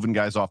start moving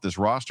guys off this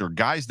roster,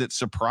 guys that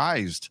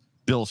surprised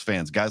Bills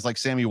fans, guys like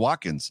Sammy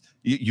Watkins.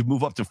 You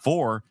move up to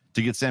 4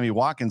 to get Sammy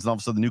Watkins, and all of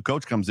a sudden the new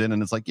coach comes in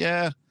and it's like,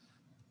 yeah,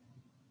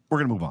 we're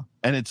going to move on.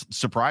 And it's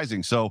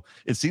surprising. So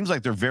it seems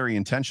like they're very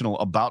intentional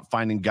about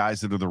finding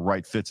guys that are the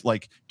right fits,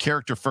 like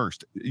character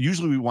first.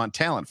 Usually we want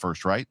talent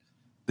first, right?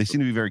 They seem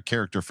to be very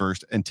character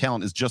first, and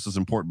talent is just as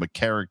important, but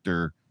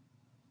character,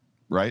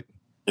 right?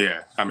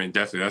 Yeah, I mean,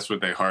 definitely. That's what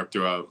they harp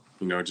throughout,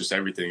 just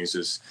everything is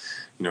just,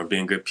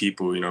 being good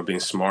people, being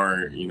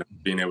smart,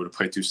 being able to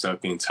play through stuff,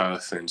 being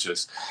tough, and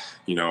just,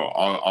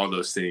 all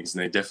those things.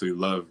 And they definitely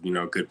love,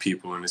 good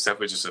people. And it's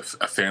definitely just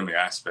a family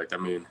aspect. I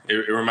mean,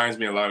 it reminds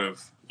me a lot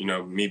of,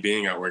 me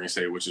being at Oregon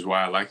State, which is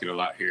why I like it a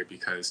lot here,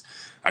 because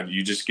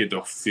you just get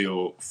to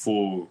feel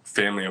full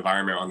family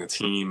environment on the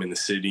team and the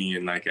city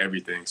and like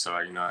everything. So,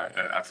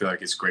 I feel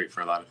like it's great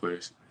for a lot of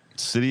players.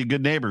 City of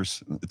Good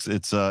Neighbors.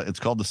 It's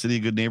called the City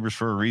of Good Neighbors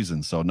for a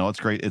reason. So no, it's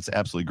great. It's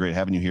absolutely great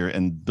having you here.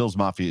 And Bills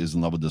Mafia is in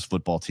love with this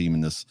football team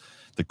and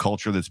the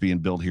culture that's being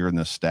built here in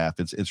this staff.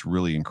 It's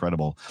really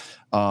incredible.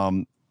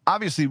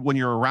 Obviously, when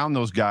you're around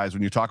those guys,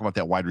 when you talk about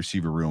that wide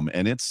receiver room,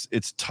 and it's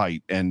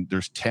tight and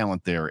there's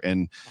talent there,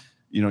 and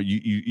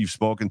you've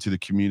spoken to the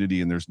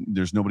community, and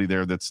there's nobody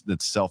there that's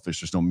selfish.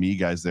 There's no me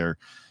guys there.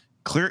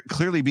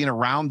 Clearly, being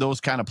around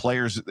those kind of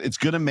players, it's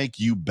going to make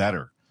you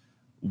better.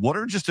 What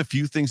are just a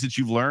few things that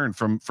you've learned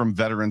from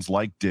veterans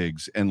like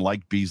Diggs and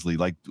like Beasley,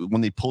 like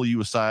when they pull you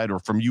aside or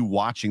from you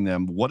watching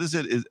them? What is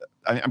it?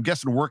 I'm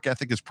guessing work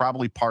ethic is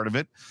probably part of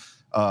it.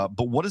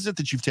 But what is it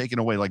that you've taken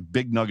away, like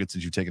big nuggets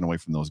that you've taken away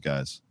from those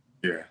guys?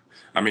 Yeah,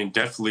 I mean,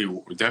 definitely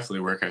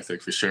work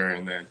ethic for sure.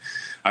 And then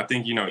I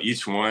think,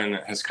 each one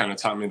has kind of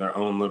taught me their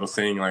own little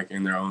thing, like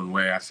in their own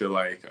way. I feel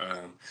like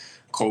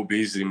Cole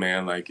Beasley,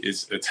 man, like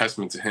it's a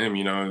testament to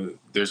him.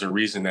 There's a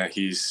reason that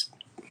he's,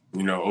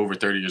 over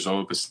 30 years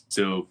old, but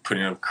still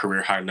putting up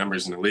career high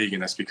numbers in the league.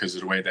 And that's because of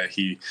the way that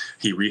he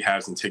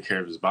rehabs and take care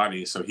of his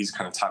body. So he's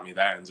kind of taught me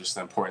that and just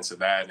the importance of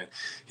that. And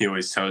he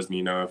always tells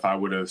me, if I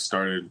would have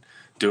started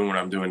doing what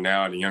I'm doing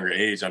now at a younger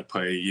age, I'd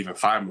play even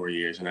 5 more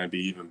years and I'd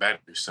be even better.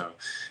 So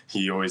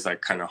he always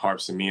like kind of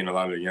harps to me and a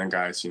lot of the young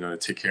guys, to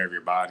take care of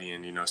your body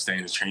and, stay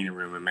in the training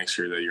room and make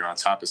sure that you're on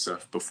top of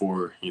stuff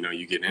before,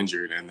 you get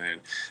injured. And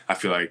then I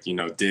feel like,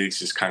 Diggs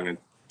just kind of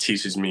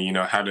teaches me,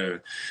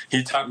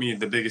 he taught me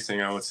the biggest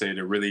thing I would say,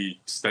 to really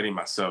study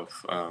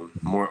myself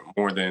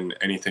more than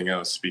anything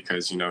else,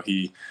 because,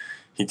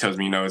 he tells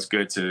me, it's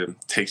good to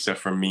take stuff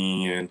from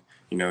me and,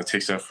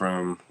 take stuff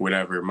from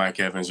whatever, Mike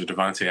Evans or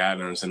Devontae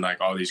Adams and like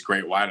all these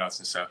great wideouts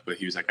and stuff. But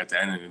he was like, at the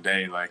end of the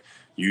day, like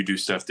you do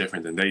stuff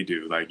different than they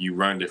do. Like you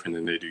run different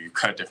than they do. You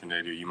cut different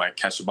than they do. You might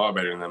catch the ball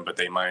better than them, but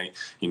they might,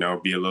 be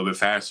a little bit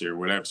faster or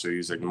whatever. So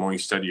he's like, the more you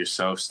study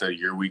yourself, study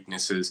your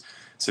weaknesses,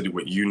 study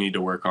what you need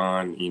to work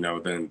on,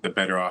 then the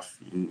better off,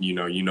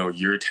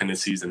 your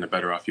tendencies and the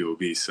better off you will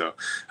be. So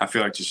I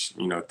feel like just,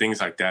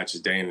 things like that,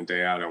 just day in and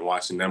day out and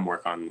watching them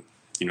work on,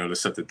 the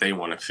stuff that they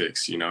want to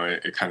fix,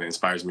 it kind of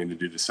inspires me to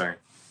do the same.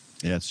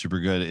 Yeah, it's super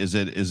good. Is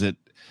it,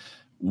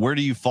 where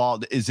do you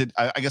fall? Is it,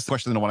 I guess the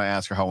question that I want to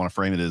ask or how I want to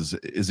frame it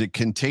is it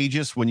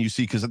contagious when you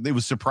see, because it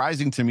was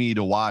surprising to me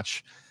to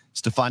watch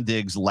Stephon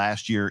Diggs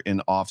last year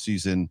in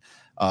offseason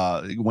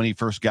when he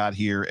first got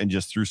here and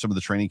just through some of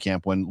the training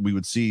camp, when we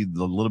would see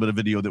the little bit of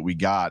video that we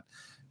got,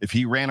 if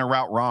he ran a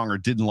route wrong or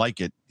didn't like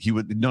it, he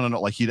would, no,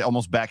 like he'd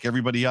almost back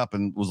everybody up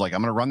and was like,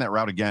 I'm going to run that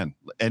route again.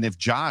 And if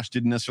Josh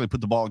didn't necessarily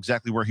put the ball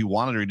exactly where he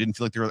wanted, or he didn't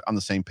feel like they were on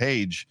the same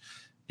page,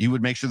 he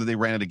would make sure that they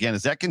ran it again.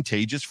 Is that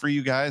contagious for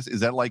you guys?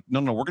 Is that like,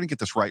 no, we're going to get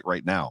this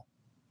right now?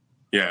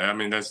 Yeah, I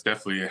mean, that's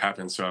definitely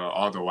happens to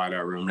all the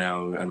wideout room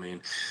now. I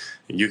mean,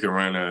 you can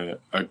run a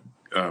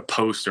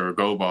post or a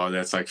go ball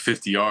that's like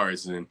 50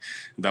 yards and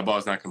that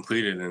ball's not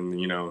completed. And,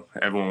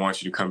 everyone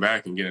wants you to come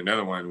back and get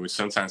another one, which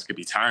sometimes could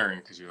be tiring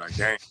because you're like,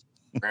 dang,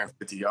 I ran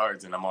 50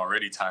 yards and I'm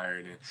already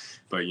tired.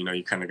 But,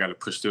 you kind of got to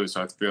push through it.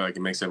 So I feel like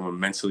it makes everyone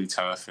mentally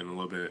tough and a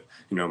little bit,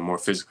 more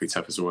physically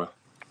tough as well.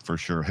 For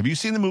sure. Have you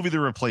seen the movie The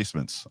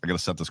Replacements? I got to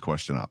set this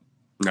question up.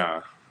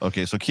 Nah.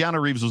 Okay, so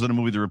Keanu Reeves was in a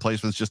movie, The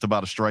Replacements, just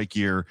about a strike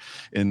year,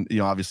 and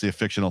obviously a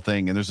fictional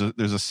thing. And there's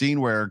a scene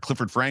where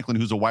Clifford Franklin,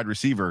 who's a wide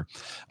receiver,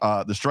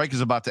 the strike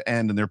is about to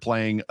end, and they're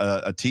playing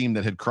a team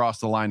that had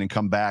crossed the line and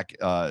come back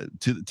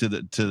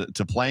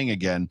to playing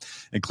again.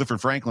 And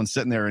Clifford Franklin's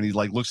sitting there, and he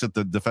like looks at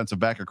the defensive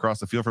back across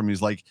the field from him.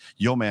 He's like,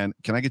 "Yo, man,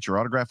 can I get your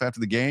autograph after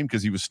the game?"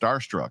 Because he was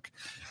starstruck.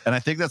 And I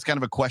think that's kind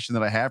of a question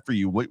that I have for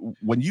you.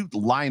 When you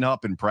line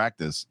up in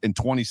practice, in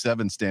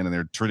 27 standing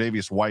there,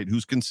 Tre'Davious White,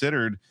 who's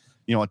considered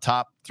a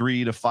top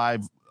 3 to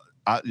 5,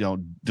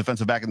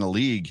 defensive back in the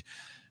league.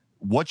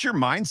 What's your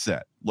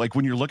mindset? Like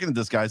when you're looking at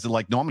this guy, is it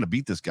like, no, I'm going to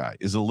beat this guy?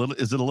 Is it a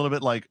little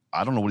bit like,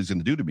 I don't know what he's going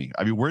to do to me?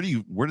 I mean,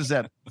 where does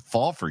that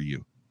fall for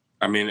you?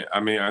 I mean,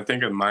 I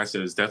think the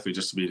mindset is definitely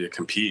just to be to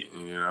compete,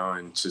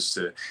 and just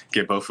to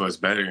get both of us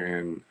better.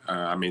 And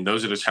I mean,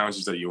 those are the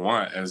challenges that you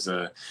want as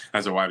a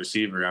wide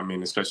receiver. I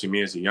mean, especially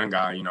me as a young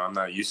guy, I'm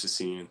not used to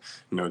seeing,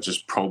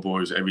 just Pro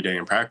Bowlers every day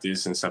in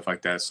practice and stuff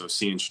like that. So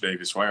seeing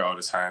Tre'Davious White all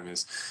the time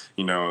is,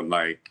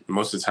 like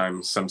most of the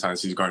time,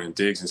 sometimes he's guarding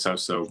digs and stuff.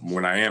 So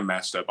when I am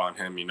matched up on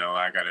him,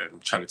 I got to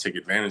try to take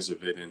advantage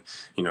of it and,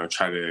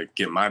 try to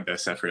get my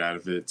best effort out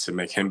of it to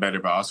make him better,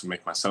 but also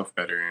make myself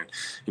better.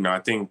 And, I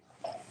think,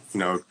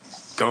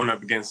 going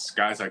up against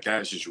guys like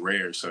that is just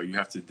rare. So you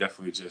have to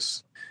definitely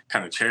just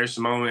kind of cherish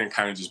the moment and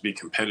kind of just be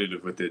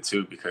competitive with it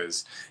too,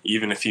 because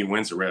even if he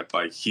wins a rep,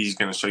 like he's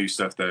going to show you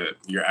stuff that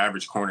your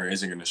average corner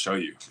isn't going to show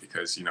you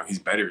because, he's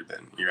better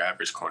than your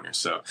average corner.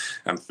 So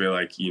I feel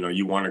like,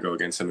 you want to go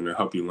against him and it'll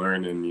help you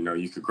learn and,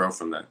 you could grow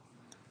from that.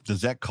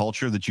 Does that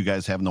culture that you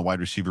guys have in the wide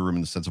receiver room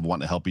in the sense of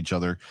wanting to help each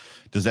other,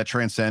 does that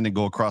transcend and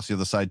go across the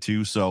other side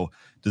too? So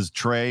does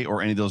Trey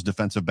or any of those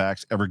defensive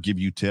backs ever give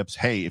you tips?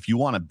 Hey, if you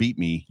want to beat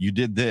me, you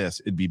did this.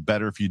 It'd be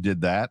better if you did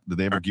that. Did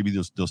they ever give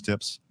you those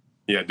tips?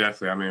 Yeah,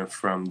 definitely. I mean,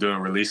 from doing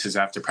releases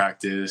after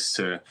practice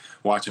to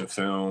watching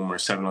film or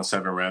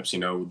 7-on-7 reps,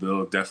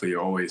 they'll definitely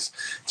always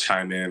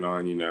chime in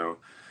on,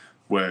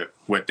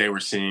 what they were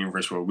seeing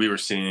versus what we were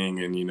seeing.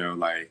 And,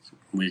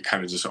 we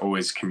kind of just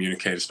always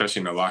communicate,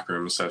 especially in the locker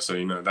room and stuff.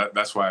 So,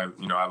 that's why,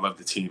 I love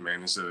the team,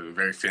 man. It's a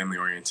very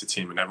family-oriented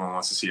team, and everyone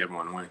wants to see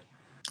everyone win.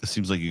 It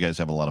seems like you guys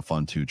have a lot of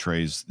fun, too.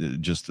 Trey's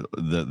just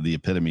the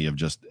epitome of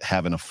just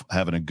having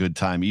a good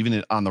time.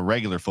 Even on the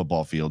regular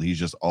football field, he's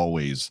just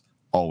always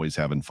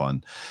having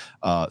fun.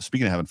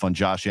 Speaking of having fun,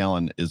 Josh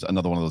Allen is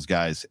another one of those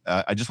guys.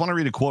 I just want to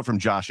read a quote from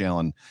Josh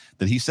Allen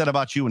that he said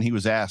about you when he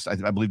was asked,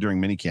 I believe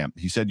during minicamp.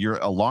 He said, "You're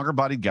a longer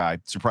bodied guy,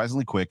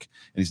 surprisingly quick."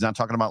 And he's not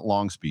talking about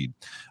long speed,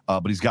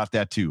 but he's got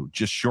that too.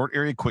 Just short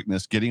area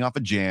quickness, getting off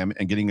a jam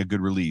and getting a good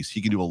release. He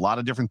can do a lot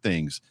of different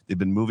things. They've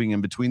been moving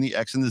in between the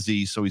X and the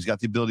Z. So he's got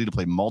the ability to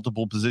play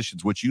multiple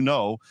positions, which, in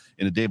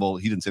a Dable,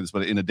 he didn't say this,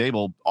 but in a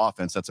Dable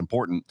offense, that's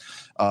important.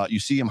 You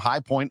see him high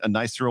point, a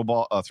nice thrown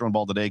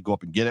ball today, go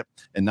up and get it.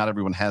 And not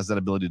everyone has that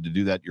ability to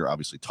do that. You're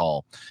obviously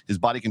tall. His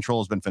body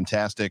control has been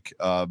fantastic.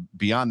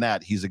 Beyond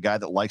that, he's a guy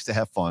that likes to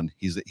have fun.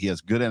 He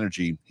has good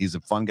energy. He's a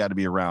fun guy to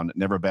be around.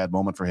 Never a bad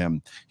moment for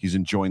him. He's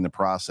enjoying the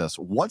process.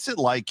 What's it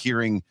like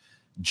hearing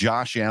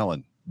Josh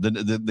Allen,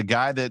 the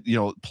guy that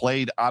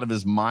played out of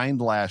his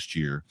mind last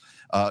year,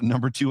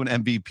 number 2 in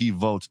MVP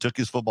votes, took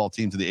his football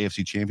team to the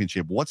AFC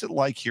Championship? What's it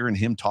like hearing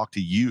him talk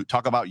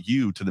about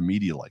you to the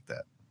media like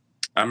that?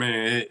 I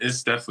mean,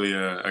 it's definitely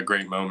a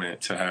great moment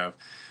to have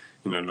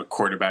the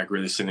quarterback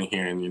really sitting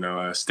here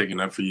and, sticking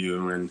up for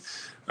you and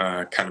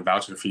kind of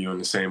vouching for you in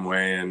the same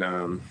way. And,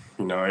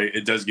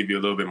 it does give you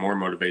a little bit more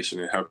motivation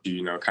and help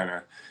you, kind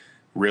of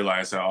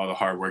realize that all the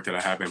hard work that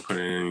I have been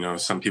putting in,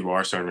 some people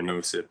are starting to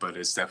notice it, but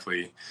it's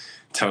definitely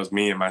tells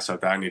me and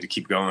myself that I need to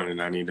keep going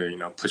and I need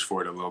to, push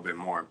forward a little bit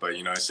more. But,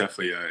 it's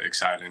definitely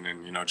exciting.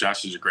 And,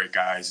 Josh is a great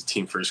guy. He's a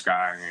team first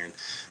guy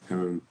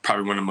and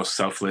probably one of the most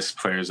selfless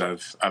players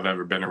I've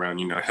ever been around.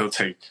 He'll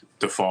take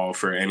the fall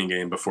for any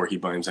game before he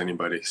blames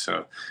anybody.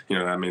 So,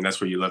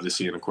 that's what you love to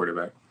see in a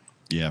quarterback.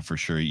 Yeah, for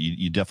sure.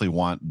 You definitely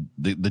want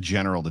the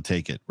general to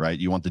take it, right?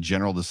 You want the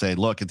general to say,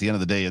 look, at the end of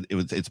the day,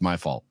 it's my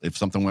fault. If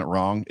something went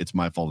wrong, it's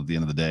my fault at the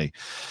end of the day.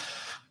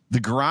 The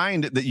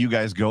grind that you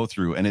guys go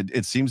through, and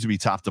it seems to be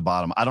top to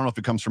bottom. I don't know if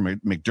it comes from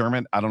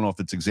McDermott. I don't know if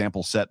it's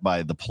example set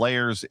by the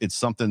players. It's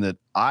something that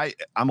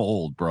I'm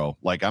old, bro.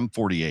 Like, I'm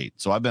 48.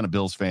 So I've been a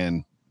Bills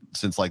fan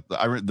since like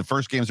the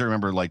first games I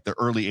remember, like the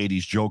early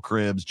 80s, Joe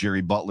Cribbs,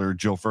 Jerry Butler,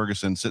 Joe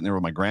Ferguson, sitting there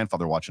with my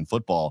grandfather watching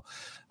football.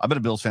 I've been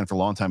a Bills fan for a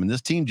long time, and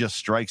this team just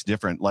strikes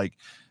different. Like,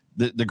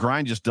 the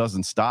grind just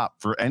doesn't stop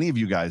for any of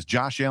you guys.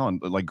 Josh Allen,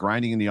 like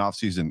grinding in the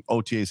offseason,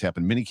 OTAs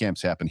happen, mini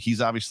camps happen.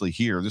 He's obviously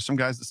here. There's some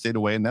guys that stayed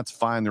away, and that's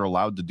fine. They're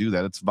allowed to do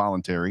that. It's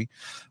voluntary.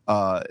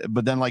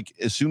 But then, like,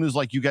 as soon as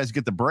like you guys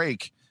get the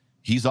break,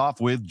 he's off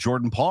with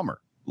Jordan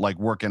Palmer, like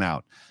working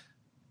out.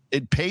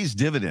 It pays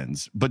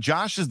dividends. But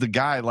Josh is the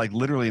guy, like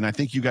literally, and I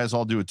think you guys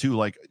all do it too.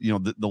 Like, you know,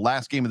 the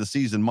last game of the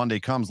season, Monday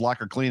comes,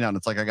 locker clean out, and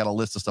it's like I got a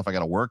list of stuff I got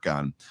to work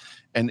on.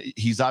 And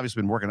he's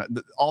obviously been working on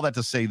all that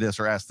to say this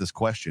or ask this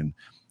question.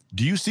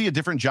 Do you see a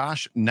different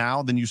Josh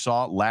now than you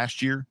saw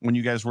last year when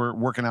you guys were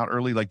working out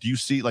early? Like, do you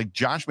see, like,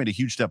 Josh made a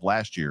huge step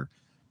last year.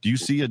 Do you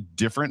see a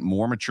different,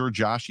 more mature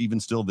Josh even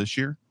still this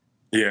year?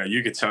 Yeah,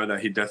 you could tell that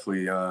he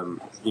definitely,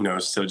 you know,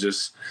 still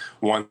just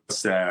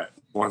wants that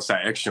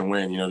extra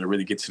win, you know, to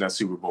really get to that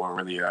Super Bowl and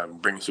really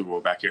bring the Super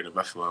Bowl back here to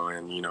Buffalo.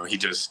 And, you know, he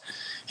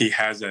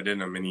has that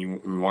in him, and he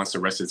wants the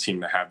rest of the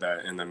team to have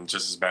that in them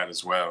just as bad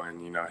as well.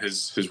 And, you know,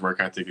 his work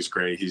ethic is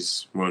great.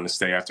 He's willing to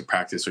stay after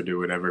practice or do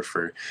whatever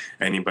for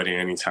anybody,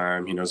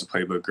 anytime. He knows the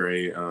playbook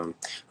great.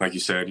 Like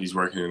you said, he's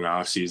working in the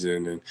off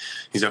season, and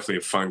he's definitely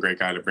a fun, great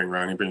guy to bring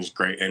around. He brings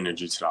great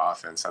energy to the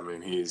offense. I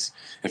mean,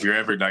 if you're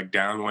ever like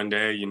down one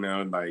day, you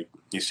know, like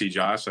you see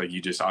Josh, like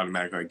you just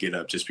automatically like, get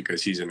up just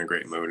because he's in a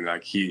great mood. And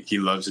like he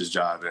loves his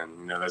job, and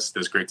you know that's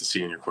great to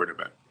see in your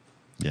quarterback.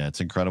 Yeah,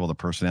 it's incredible the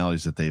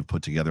personalities that they've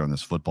put together on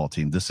this football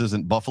team.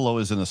 Buffalo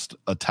isn't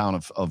a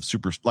town of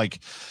super like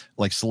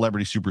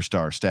celebrity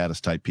superstar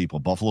status type people.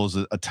 Buffalo's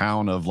a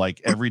town of like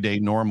everyday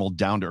normal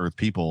down to earth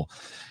people,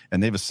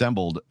 and they've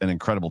assembled an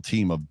incredible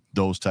team of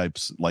those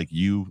types, like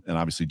you and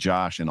obviously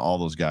Josh and all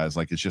those guys.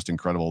 Like it's just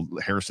incredible.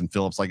 Harrison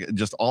Phillips, like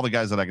just all the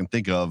guys that I can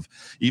think of.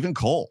 Even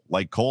Cole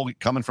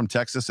coming from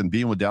Texas and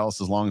being with Dallas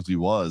as long as he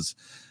was.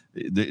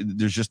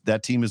 There's just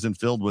that team isn't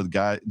filled with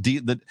guys.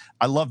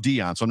 I love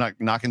Deion, so I'm not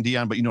knocking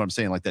Deion, but you know what I'm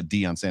saying, like that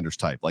Deion Sanders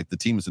type. Like the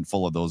team isn't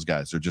full of those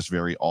guys. They're just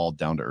very all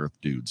down to earth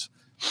dudes.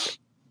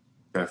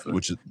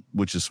 Definitely.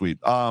 Which is sweet.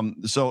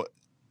 So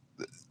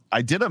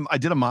I did a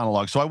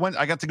monologue. So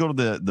I got to go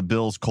to the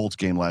Bills Colts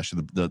game last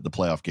year, the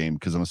playoff game,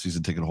 because I'm a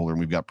season ticket holder and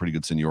we've got pretty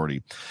good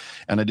seniority.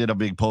 And I did a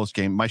big post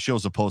game. My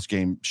show's a post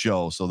game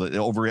show, so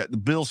the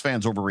Bills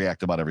fans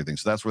overreact about everything.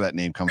 So that's where that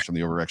name comes from,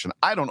 the overreaction.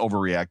 I don't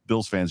overreact.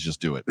 Bills fans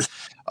just do it.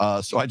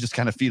 So I just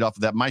kind of feed off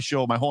of that.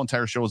 My whole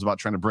entire show is about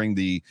trying to bring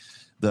the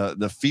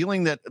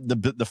feeling that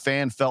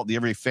the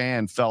every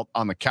fan felt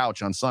on the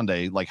couch on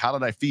Sunday. Like, how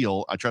did I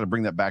feel? I try to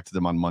bring that back to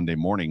them on Monday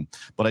morning.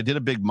 But I did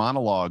a big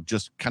monologue,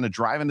 just kind of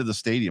driving to the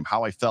stadium,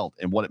 how I felt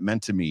and what it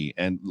meant to me.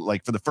 And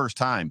like for the first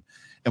time.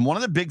 And one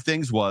of the big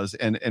things was,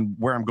 and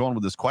where I'm going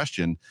with this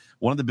question,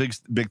 one of the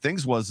big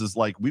things is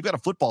like, we've got a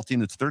football team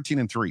that's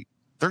 13-3.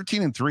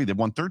 13-3. They've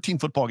won 13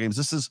 football games.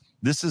 This is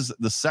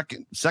the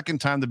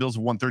second time the Bills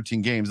have won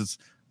 13 games. It's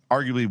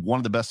arguably one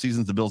of the best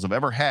seasons the Bills have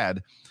ever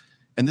had.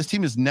 And this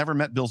team has never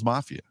met Bills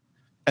Mafia,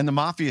 and the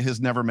Mafia has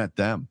never met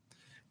them.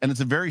 And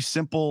it's a very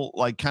simple,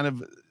 like, kind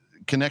of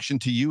connection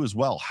to you as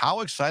well.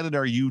 How excited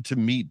are you to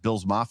meet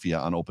Bills Mafia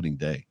on opening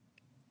day?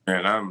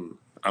 Man,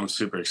 I'm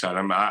super excited.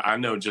 I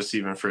know just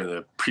even for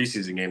the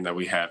preseason game that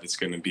we have, it's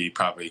going to be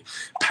probably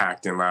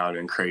packed and loud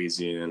and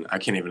crazy. And I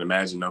can't even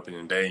imagine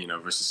opening day, you know,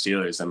 versus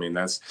Steelers. I mean,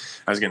 that's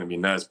going to be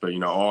nuts. But, you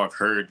know, all I've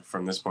heard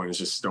from this point is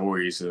just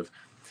stories of,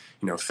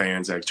 you know,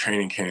 fans at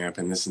training camp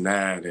and this and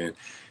that. And,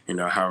 you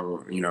know,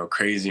 how, you know,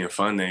 crazy and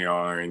fun they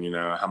are, and, you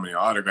know, how many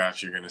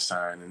autographs you're going to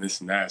sign and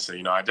this and that. So,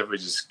 you know, I definitely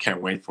just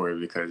can't wait for it,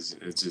 because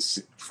it's just,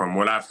 from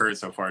what I've heard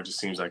so far, it just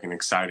seems like an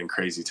exciting,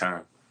 crazy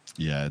time.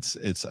 Yeah,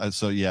 it's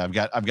so yeah.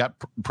 I've got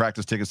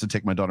practice tickets to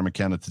take my daughter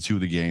McKenna to two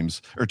of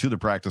the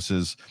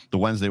practices, the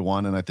Wednesday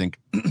one, and I think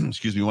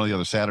excuse me, one of the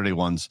other Saturday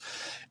ones,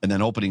 and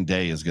then opening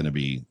day is going to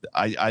be.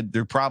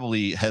 There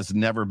probably has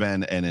never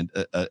been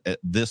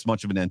this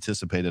much of an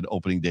anticipated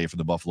opening day for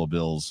the Buffalo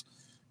Bills,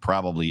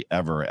 probably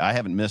ever. I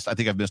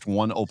think I've missed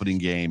one opening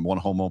game, one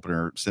home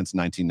opener since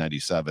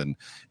 1997,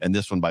 and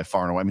this one by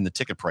far and away. I mean, the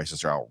ticket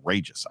prices are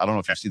outrageous. I don't know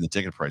if you've seen the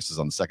ticket prices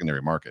on the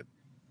secondary market.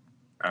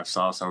 I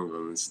saw some of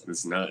them.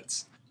 It's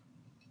nuts.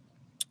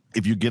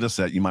 If you get a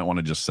set, you might want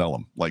to just sell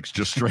them, like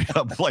just straight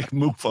up, like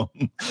move them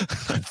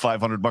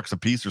 $500 a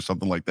piece or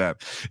something like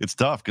that. It's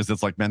tough because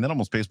it's like, man, that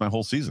almost pays my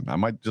whole season. I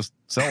might just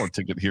sell a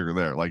ticket here or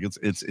there. Like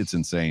it's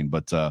insane.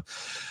 But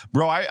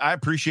bro, I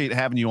appreciate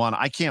having you on.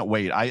 I can't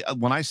wait.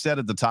 When I said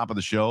at the top of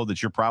the show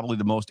that you're probably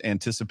the most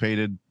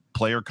anticipated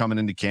player coming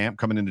into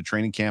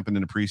training camp and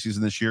into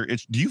preseason this year,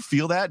 do you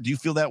feel that? Do you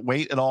feel that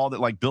weight at all, that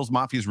like Bills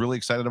Mafia is really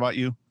excited about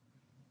you?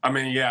 I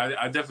mean, yeah,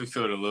 I definitely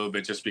feel it a little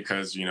bit, just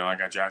because, you know, I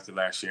got drafted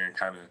last year and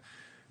kind of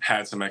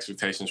had some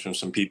expectations from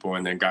some people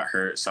and then got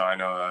hurt. So I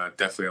know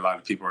definitely a lot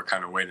of people are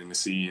kind of waiting to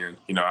see. And,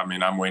 you know, I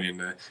mean, I'm waiting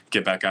to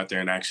get back out there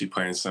and actually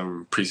playing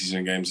some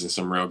preseason games and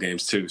some real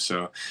games too.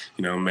 So,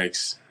 you know, it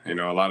makes, you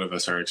know, a lot of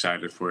us are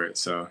excited for it.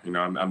 So, you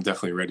know, I'm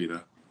definitely ready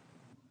though.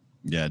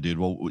 Yeah, dude.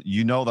 Well,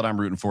 you know that I'm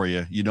rooting for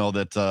you. You know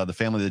that the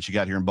family that you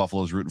got here in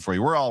Buffalo is rooting for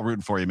you. We're all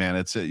rooting for you, man.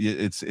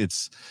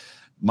 It's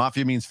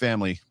Mafia means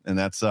family, and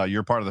that's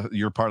you're part of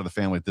the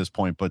family at this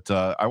point. But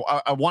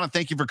I want to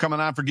thank you for coming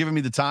on, for giving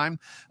me the time,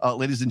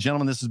 ladies and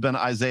gentlemen. This has been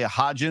Isaiah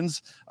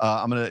Hodgins.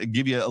 I'm going to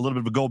give you a little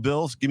bit of a Go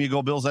Bills. Give me a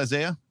Go Bills,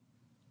 Isaiah.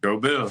 Go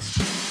Bills.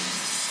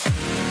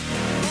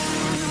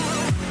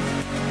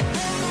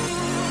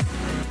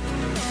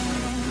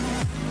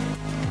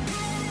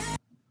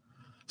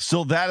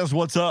 So that is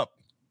what's up.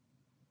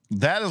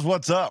 That is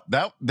what's up.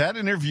 That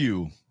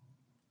interview.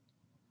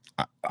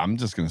 I'm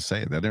just going to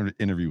say that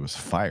interview was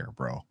fire,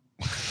 bro.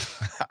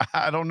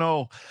 I don't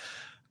know,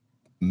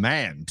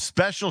 man.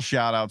 Special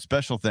shout out,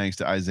 special thanks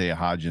to Isaiah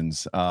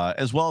Hodgins,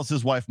 as well as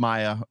his wife,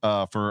 Maya,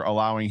 for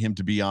allowing him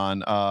to be on.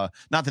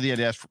 Not that he had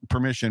to ask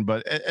permission,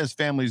 but as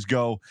families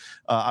go,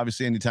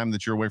 obviously anytime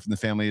that you're away from the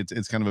family,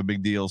 it's kind of a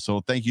big deal.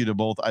 So thank you to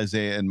both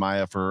Isaiah and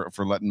Maya for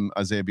letting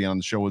Isaiah be on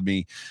the show with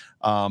me.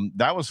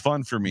 That was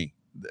fun for me.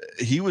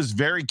 He was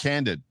very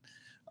candid.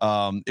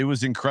 It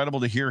was incredible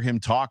to hear him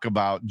talk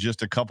about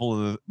just a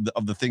couple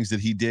of the things that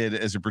he did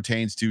as it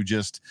pertains to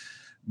just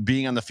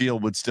being on the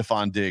field with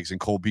Stephon Diggs and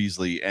Cole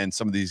Beasley and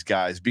some of these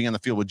guys, being on the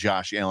field with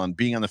Josh Allen,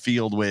 being on the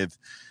field with,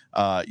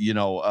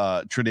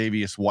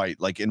 Tre'Davious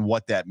White, like, and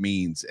what that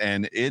means.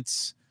 And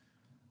it's,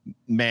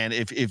 man,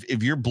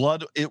 if your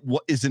blood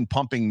isn't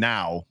pumping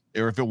now,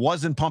 or if it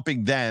wasn't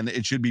pumping then,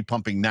 it should be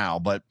pumping now.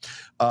 But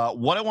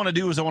what I want to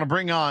do is I want to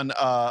bring on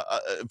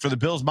for the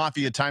Bills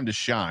Mafia time to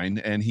shine,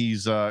 and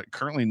he's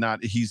currently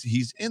not.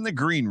 He's in the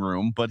green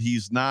room, but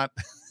he's not.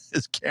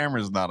 His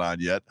camera's not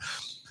on yet.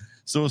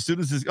 So as soon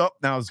as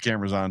now his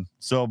camera's on.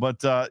 So,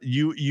 but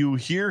you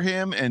hear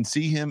him and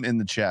see him in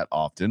the chat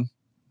often,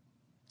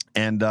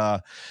 and.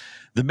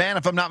 The man,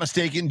 if I'm not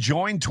mistaken,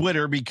 joined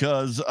Twitter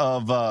because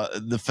of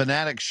the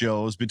Fanatic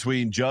shows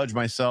between Judge,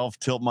 myself,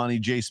 Tilt Money,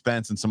 Jay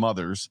Spence, and some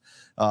others,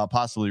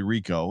 possibly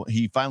Rico.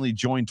 He finally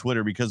joined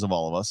Twitter because of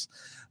all of us.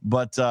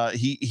 But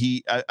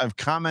I've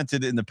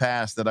commented in the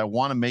past that I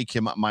want to make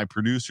him my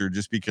producer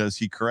just because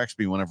he corrects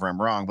me whenever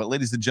I'm wrong. But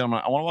ladies and gentlemen,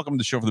 I want to welcome to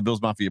the show for the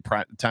Bills Mafia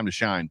time to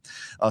shine.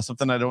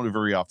 Something I don't do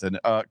very often.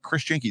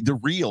 Chris Jenke, the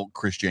real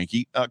Chris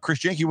Jenke. Chris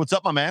Jenke, what's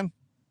up, my man?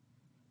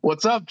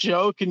 What's up,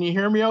 Joe? Can you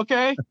hear me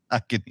okay? I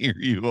can hear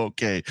you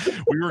okay.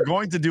 We were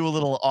going to do a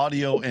little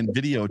audio and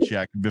video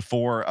check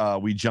before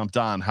we jumped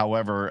on.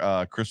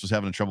 However, Chris was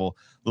having a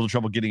little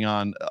trouble getting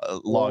on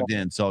logged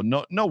in. So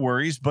no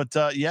worries. But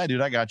yeah, dude,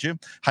 I got you.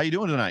 How you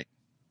doing tonight?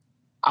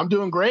 I'm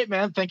doing great,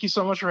 man. Thank you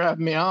so much for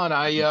having me on.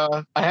 I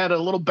had a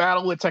little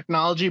battle with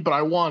technology, but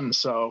I won,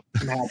 so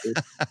I'm happy.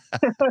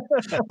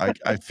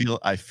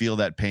 I feel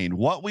that pain.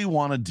 What we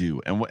want to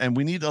do, and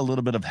we need a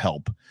little bit of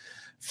help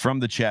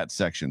from the chat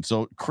section.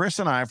 So Chris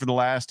and I, for the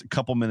last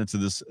couple minutes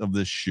of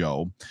this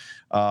show,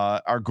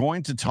 are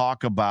going to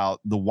talk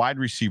about the wide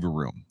receiver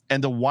room.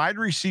 And the wide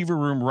receiver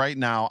room right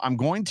now, I'm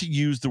going to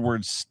use the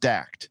word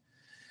stacked.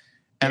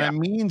 And I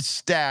mean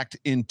stacked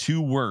in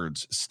two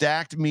words.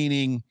 Stacked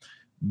meaning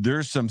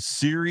there's some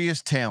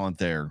serious talent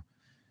there,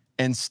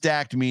 and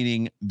stacked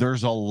meaning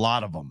there's a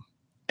lot of them.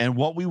 And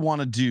what we want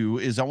to do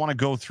is I want to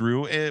go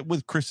through it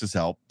with Chris's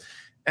help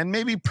and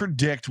maybe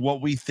predict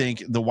what we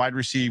think the wide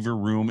receiver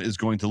room is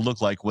going to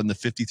look like when the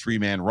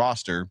 53-man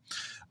roster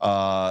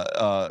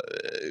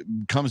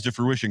comes to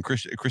fruition.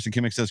 Kristen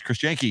Kimmick says, Chris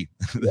Jenke.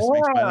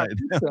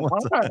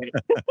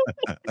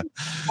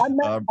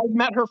 I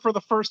met her for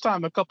the first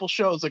time a couple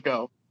shows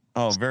ago.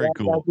 Oh, very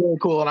cool. That's really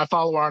cool. And I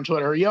follow her on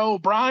Twitter. Yo,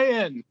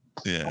 Brian.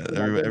 Yeah,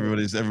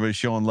 everybody's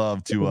showing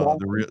love to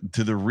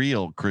the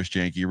real Chris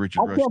Jenke.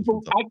 Richard Rush.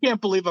 I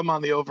can't believe I'm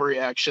on the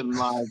Overreaction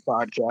Live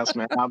podcast,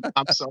 man.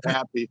 I'm so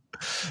happy,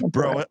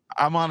 bro.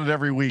 I'm on it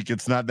every week.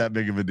 It's not that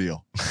big of a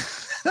deal.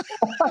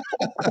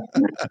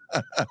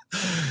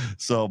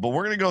 So, but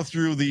we're gonna go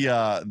through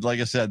the like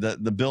I said,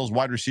 the Bills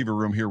wide receiver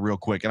room here real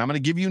quick, and I'm gonna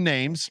give you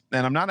names,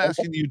 and I'm not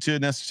asking you to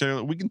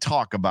necessarily. We can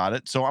talk about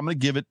it, so I'm gonna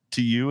give it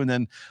to you, and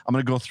then I'm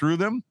gonna go through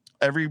them.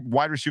 Every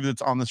wide receiver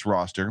that's on this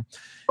roster.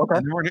 Okay.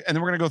 And then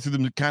we're going to go through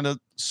them kind of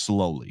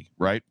slowly,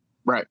 right?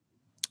 Right.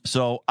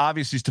 So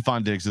obviously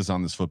Stephon Diggs is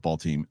on this football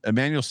team.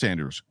 Emmanuel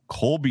Sanders,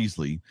 Cole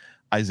Beasley,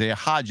 Isaiah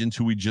Hodgins,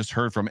 who we just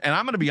heard from. And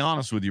I'm going to be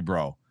honest with you,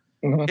 bro.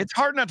 Mm-hmm. It's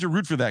hard not to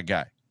root for that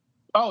guy.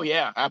 Oh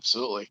yeah,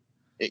 absolutely.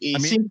 He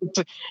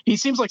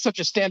seems like such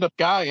a stand-up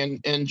guy.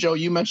 And Joe,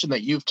 you mentioned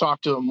that you've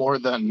talked to him more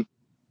than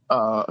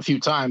a few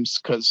times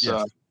because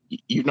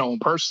you know him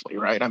personally,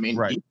 right? I mean,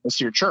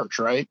 it's your church,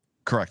 right?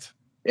 Correct.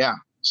 Yeah.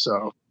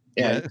 So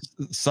yeah.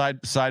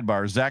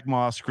 Sidebar: Zach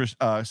Moss,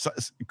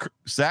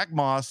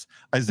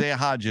 Isaiah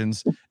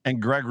Hodgins,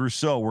 and Greg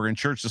Rousseau were in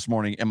church this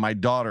morning, and my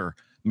daughter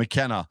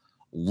McKenna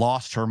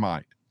lost her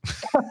mind.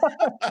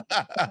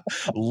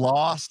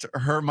 Lost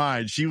her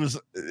mind. She was.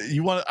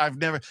 I've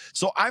never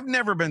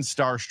been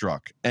starstruck,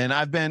 and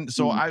I've been.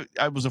 So I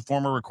was a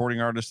former recording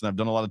artist, and I've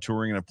done a lot of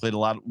touring, and I've played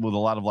with a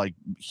lot of like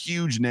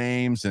huge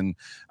names, and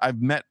I've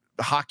met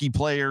hockey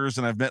players,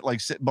 and I've met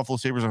like Buffalo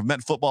Sabres, I've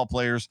met football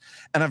players,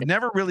 and I've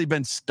never really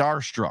been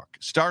starstruck.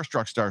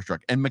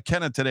 And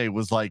McKenna today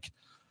was like,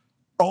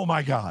 Oh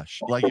my gosh.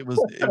 Like it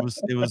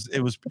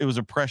was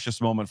a precious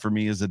moment for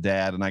me as a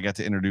dad. And I got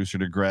to introduce her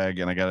to Greg,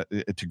 and I got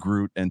to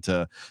Groot, and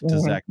to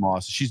Zach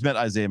Moss. She's met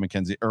Isaiah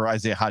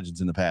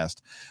Hodgins in the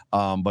past.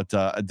 But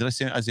did I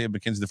say Isaiah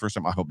McKenzie the first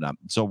time? I hope not.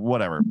 So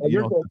whatever.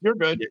 You're good. You're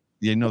good.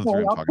 You know the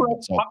three I'm talking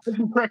about. So. I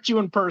can correct you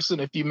in person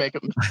if you make a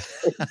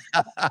mistake.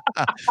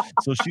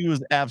 So she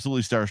was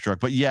absolutely starstruck.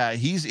 But yeah,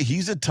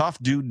 he's a tough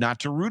dude not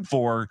to root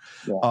for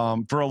a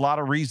lot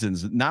of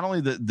reasons. Not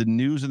only the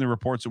news and the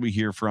reports that we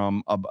hear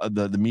from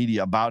the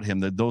media about him,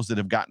 those that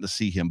have gotten to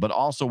see him, but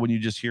also when you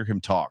just hear him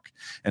talk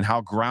and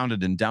how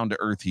grounded and down to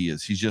earth he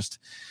is. He's just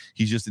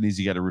an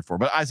easy guy to root for.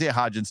 But Isaiah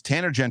Hodgins,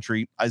 Tanner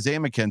Gentry, Isaiah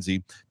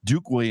McKenzie,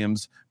 Duke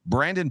Williams,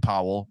 Brandon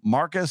Powell,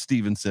 Marquez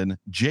Stevenson,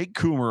 Jake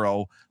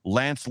Kumaro,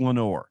 Lance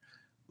Lenoir.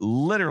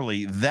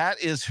 Literally, that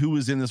is who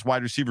is in this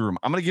wide receiver room.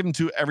 I'm going to give them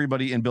to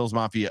everybody in Bills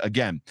Mafia.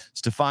 Again,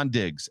 Stephon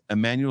Diggs,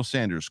 Emmanuel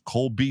Sanders,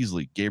 Cole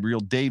Beasley, Gabriel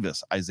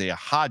Davis, Isaiah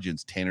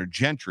Hodgins, Tanner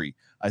Gentry,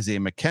 Isaiah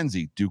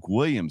McKenzie, Duke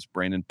Williams,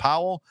 Brandon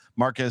Powell,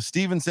 Marquez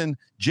Stevenson,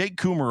 Jake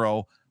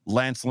Kumaro,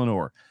 Lance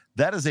Lenoir.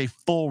 That is a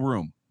full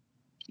room.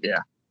 Yeah,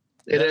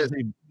 it is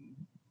a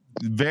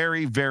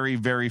very, very,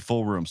 very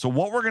full room. So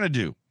what we're going to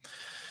do,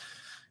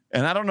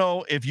 and I don't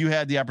know if you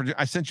had the opportunity,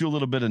 I sent you a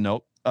little bit of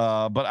note,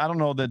 but I don't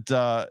know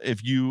that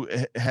if you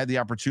had the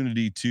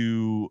opportunity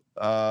to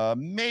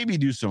maybe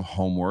do some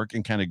homework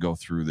and kind of go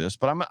through this,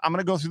 but I'm going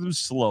to go through them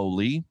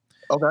slowly.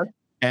 Okay.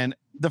 And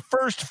the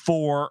first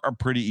four are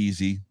pretty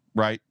easy,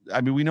 right? I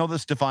mean, we know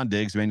that Stephon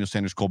Diggs, Emmanuel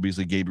Sanders, Cole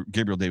Beasley,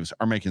 Gabriel Davis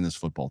are making this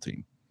football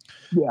team.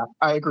 Yeah,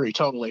 I agree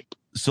totally.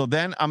 So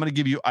then I'm going to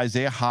give you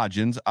Isaiah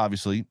Hodgins,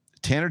 obviously,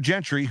 Tanner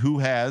Gentry, who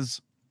has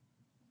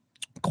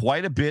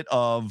quite a bit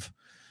of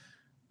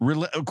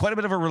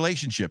a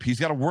relationship. He's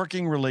got a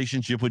working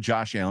relationship with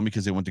Josh Allen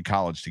because they went to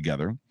college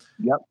together.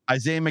 Yep.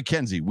 Isaiah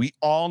McKenzie, we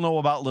all know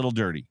about Little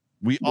Dirty.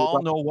 We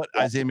all know what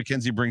Isaiah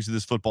McKenzie brings to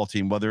this football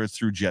team, whether it's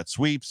through jet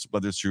sweeps,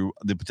 whether it's through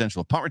the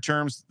potential of punt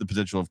returns, the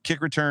potential of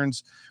kick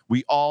returns.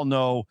 We all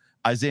know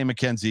Isaiah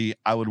McKenzie.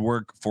 I would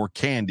work for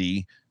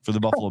candy for the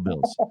Buffalo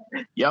Bills.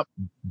 Yep.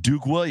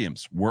 Duke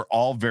Williams. We're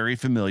all very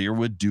familiar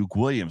with Duke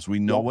Williams. We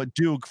know what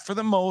Duke, for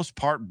the most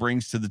part,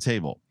 brings to the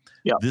table.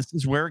 Yep. This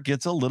is where it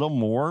gets a little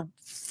more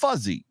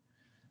fuzzy.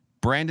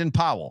 Brandon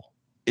Powell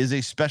is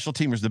a special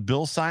teamer. The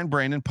Bills signed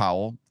Brandon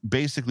Powell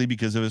basically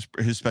because of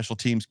his special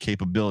teams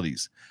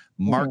capabilities.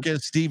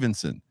 Marquez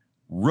Stevenson,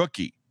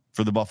 rookie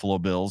for the Buffalo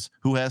Bills,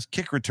 who has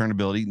kick return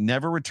ability,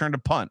 never returned a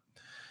punt.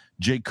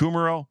 Jake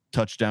Kumaro,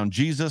 touchdown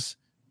Jesus.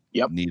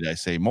 Yep. Need I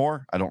say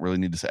more? I don't really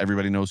need to say.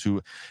 Everybody knows who.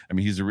 I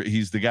mean, he's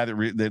the guy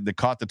that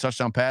caught the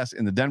touchdown pass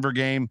in the Denver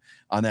game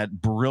on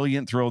that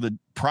brilliant throw that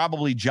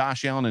probably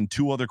Josh Allen and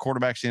two other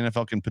quarterbacks in the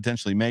NFL can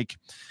potentially make.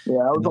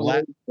 Yeah,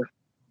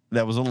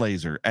 that was a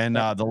laser. And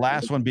the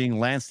last one being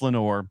Lance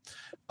Lenoir,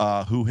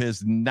 who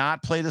has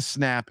not played a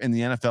snap in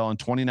the NFL in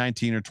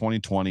 2019 or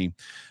 2020.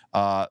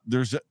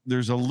 There's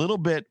a little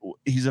bit.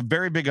 He's a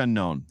very big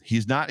unknown.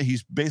 He's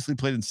basically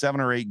played in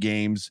 7 or 8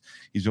 games.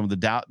 He's been with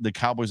the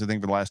Cowboys, I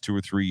think, for the last 2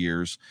 or 3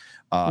 years.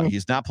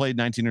 He's not played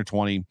 19 or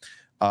 20.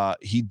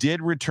 He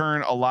did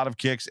return a lot of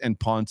kicks and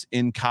punts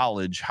in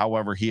college.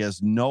 However, he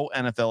has no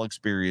NFL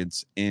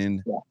experience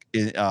in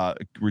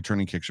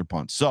returning kicks or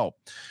punts. So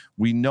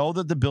we know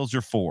that the Bills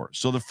are 4.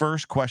 So the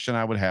first question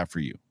I would have for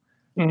you,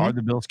 are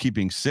the Bills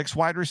keeping 6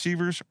 wide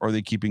receivers, or are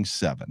they keeping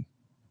 7?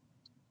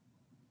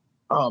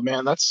 Oh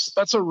man,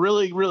 that's a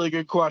really, really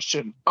good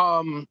question.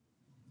 And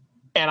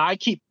I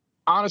keep,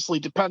 honestly,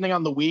 depending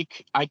on the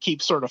week, I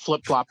keep sort of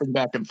flip-flopping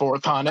back and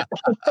forth on it.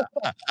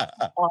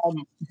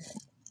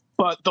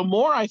 But the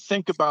more I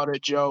think about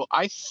it, Joe,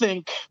 I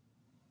think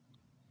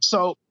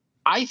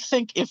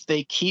if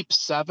they keep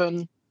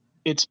 7,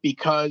 it's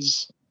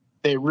because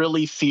they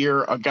really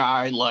fear a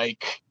guy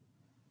like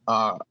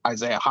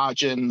Isaiah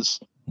Hodgins,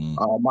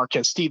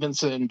 Marquez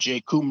Stevenson,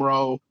 Jake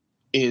Kumaro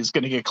is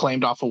going to get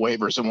claimed off of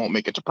waivers and won't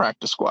make it to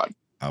practice squad.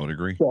 I would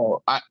agree.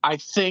 So I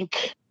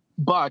think,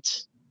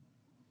 but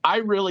I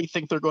really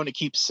think they're going to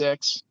keep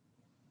 6.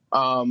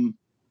 And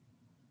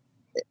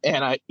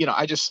I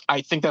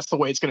think that's the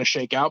way it's going to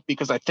shake out,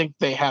 because I think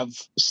they have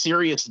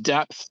serious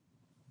depth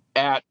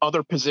at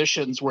other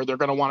positions where they're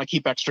going to want to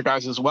keep extra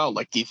guys as well,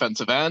 like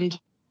defensive end.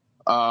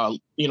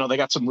 They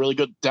got some really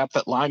good depth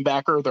at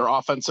linebacker. Their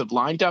offensive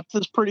line depth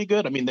is pretty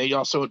good. I mean, they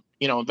also,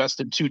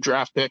 invested 2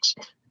 draft picks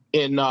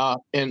in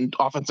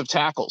offensive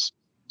tackles.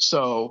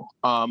 So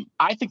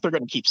I think they're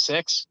going to keep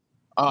 6.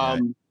 I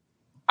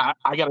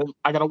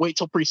gotta wait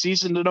till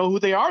preseason to know who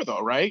they are,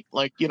 though, right?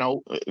 Like,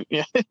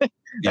 yeah.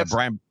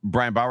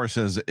 Brian Bauer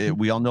says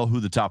we all know who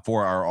the top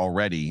 4 are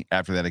already.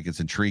 After that, it gets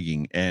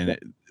intriguing, and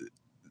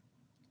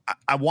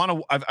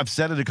I've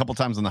said it a couple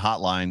times on the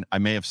hotline. I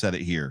may have said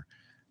it here.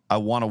 I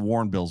want to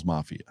warn Bills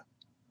Mafia.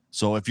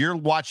 So if you're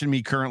watching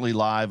me currently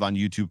live on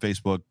YouTube,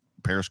 Facebook,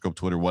 Periscope,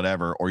 Twitter,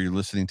 whatever, or you're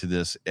listening to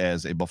this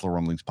as a Buffalo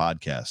Rumblings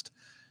podcast,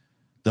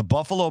 the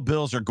Buffalo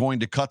Bills are going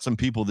to cut some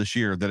people this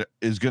year that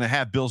is going to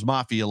have Bills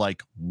Mafia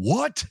like,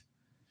 what?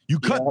 You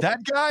cut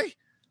that guy?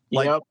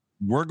 Like,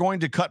 we're going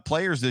to cut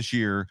players this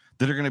year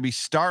that are going to be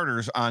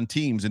starters on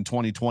teams in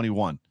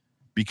 2021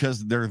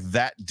 because they're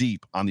that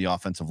deep on the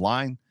offensive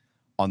line,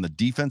 on the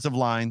defensive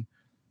line,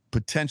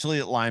 potentially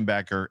at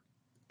linebacker,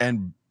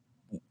 and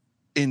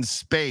in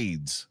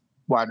spades,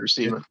 wide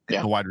receiver.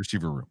 In the wide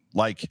receiver room.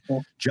 Like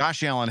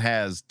Josh Allen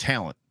has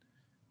talent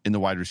in the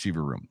wide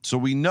receiver room. So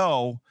we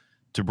know,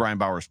 to Brian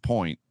Bauer's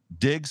point,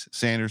 Diggs,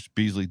 Sanders,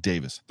 Beasley,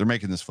 Davis, they're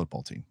making this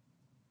football team.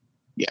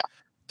 Yeah.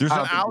 There's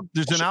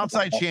an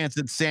outside chance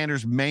that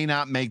Sanders may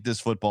not make this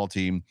football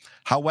team.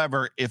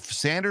 However, if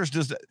Sanders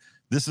does,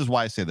 this is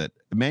why I say that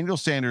Emmanuel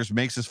Sanders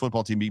makes this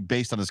football team be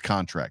based on his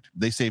contract.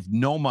 They save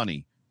no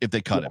money if they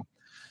cut him.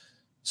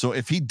 So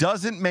if he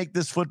doesn't make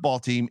this football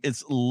team,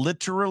 it's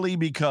literally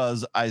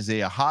because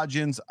Isaiah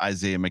Hodgins,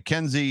 Isaiah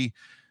McKenzie,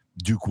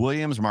 Duke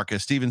Williams,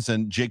 Marcus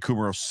Stevenson, Jake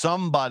Kumaro,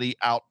 somebody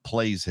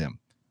outplays him.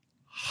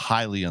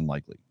 Highly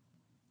unlikely.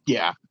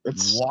 Yeah,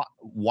 it's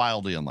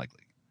wildly unlikely.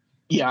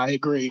 Yeah, I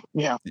agree.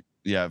 Yeah.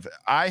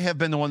 I have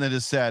been the one that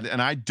has said, and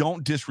I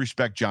don't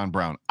disrespect John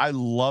Brown. I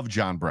love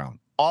John Brown.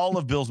 All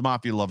of Bills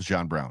Mafia loves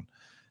John Brown.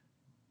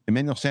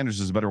 Emmanuel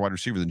Sanders is a better wide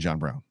receiver than John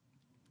Brown.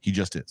 He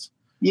just is.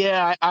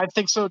 Yeah, I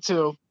think so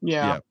too.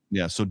 Yeah.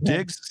 So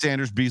Diggs,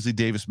 Sanders, Beasley,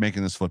 Davis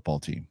making this football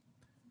team.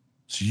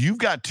 So you've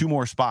got 2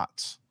 more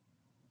spots.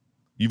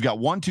 You've got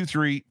 1, 2,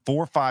 3,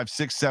 4, 5,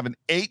 6, 7,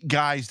 8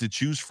 guys to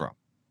choose from.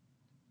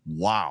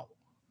 Wow.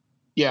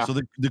 Yeah. So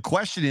the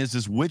question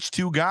is which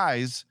 2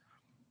 guys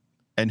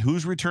and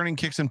who's returning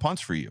kicks and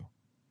punts for you?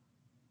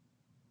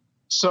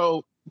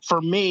 So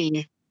for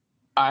me,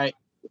 I've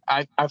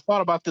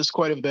thought about this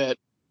quite a bit.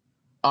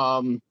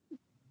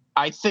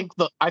 I think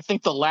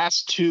the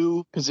last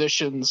 2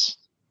 positions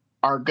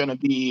are going to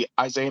be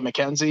Isaiah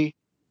McKenzie.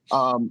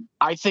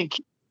 I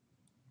think,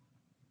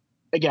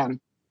 again,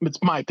 it's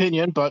my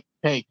opinion, but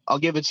hey, I'll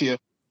give it to you.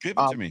 Give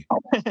it to me.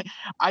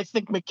 I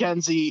think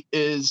McKenzie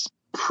is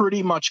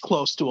pretty much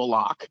close to a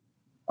lock.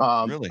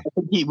 Really?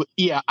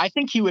 I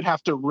think he would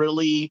have to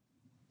really,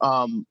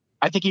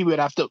 I think he would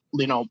have to,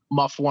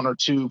 muff 1 or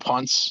 2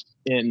 punts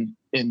in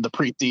the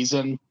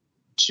preseason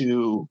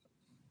to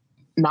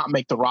not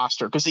make the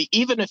roster. Because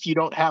even if you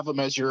don't have him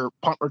as your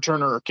punt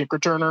returner or kick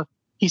returner,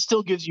 he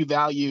still gives you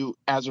value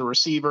as a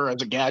receiver,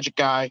 as a gadget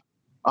guy.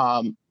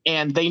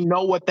 And they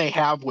know what they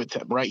have with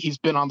him, right? He's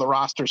been on the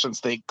roster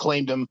since they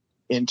claimed him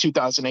in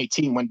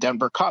 2018 when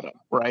Denver cut him,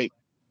 right?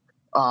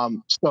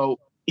 So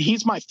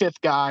he's my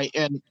 5th guy,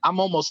 and I'm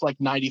almost like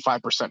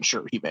 95%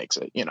 sure he makes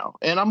it,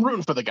 and I'm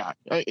rooting for the guy.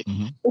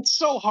 It's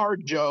so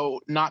hard,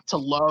 Joe, not to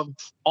love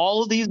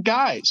all of these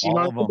guys.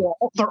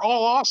 They're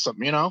all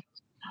awesome,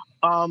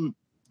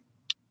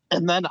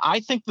 and then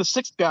I think the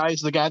 6th guy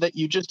is the guy that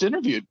you just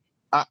interviewed.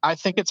 I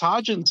think it's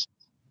Hodgins.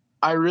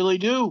 I really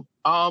do.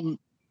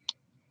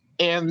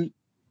 And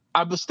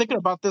I was thinking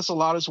about this a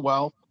lot as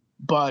well,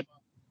 but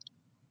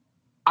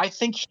I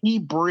think he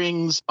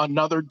brings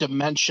another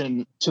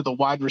dimension to the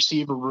wide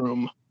receiver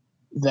room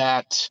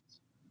that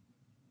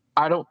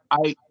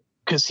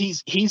because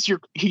he's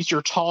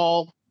your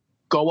tall,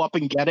 go up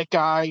and get it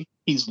guy.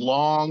 He's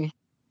long.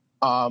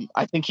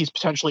 I think he's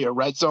potentially a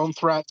red zone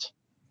threat.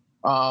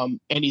 And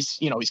he's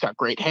got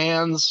great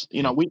hands.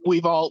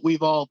 We've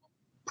all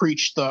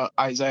preached the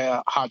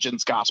Isaiah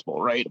Hodgins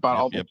gospel, right? About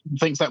all the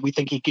things that we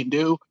think he can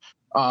do.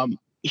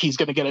 He's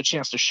going to get a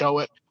chance to show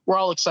it. We're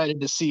all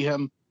excited to see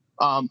him.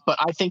 But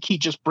I think he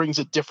just brings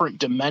a different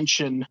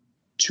dimension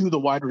to the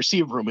wide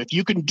receiver room. If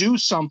you can do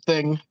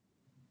something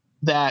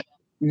that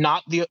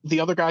not the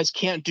other guys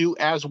can't do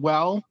as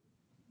well,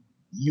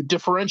 you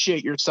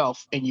differentiate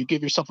yourself and you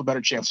give yourself a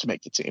better chance to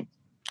make the team.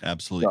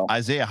 Absolutely. So,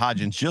 Isaiah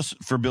Hodgins,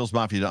 just for Bills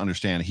Mafia to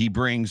understand, he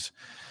brings,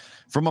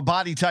 from a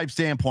body type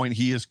standpoint,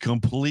 he is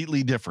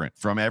completely different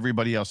from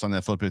everybody else on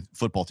that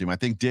football team. I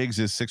think Diggs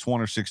is 6'1"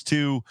 or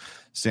 6'2".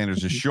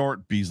 Sanders is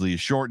short. Beasley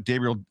is short.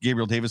 Gabriel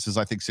Davis is,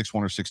 I think, 6'1"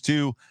 or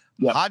 6'2".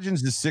 Yep.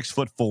 Hodgins is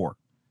 6'4".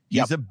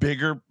 He's a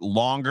bigger,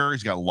 longer.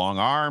 He's got long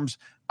arms.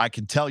 I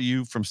can tell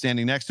you from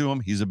standing next to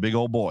him, he's a big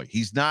old boy.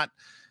 He's not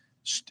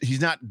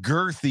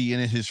girthy in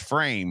his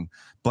frame,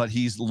 but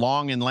he's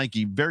long and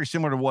lanky, very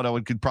similar to what I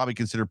could probably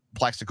consider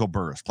Plaxico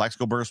Burress.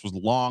 Plaxico Burress was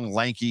long,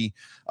 lanky,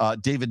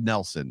 David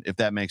Nelson, if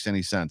that makes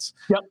any sense.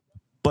 Yep.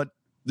 But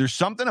there's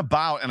something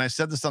about, and I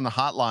said this on the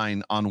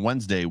hotline on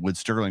Wednesday with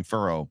Sterling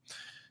Furrow,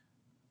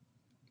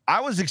 I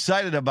was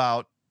excited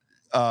about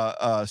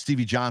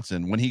Stevie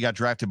Johnson when he got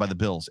drafted by the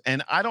Bills.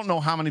 And I don't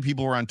know how many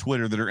people were on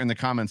Twitter that are in the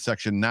comments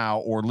section now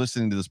or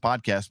listening to this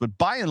podcast, but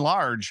by and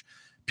large,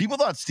 people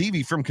thought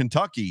Stevie from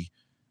Kentucky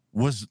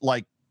was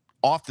like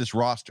off this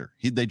roster.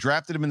 They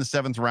drafted him in the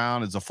 7th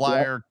round as a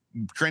flyer,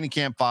 training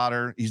camp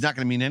fodder. He's not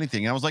going to mean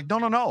anything. And I was like,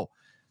 no.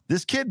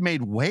 This kid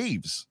made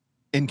waves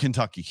in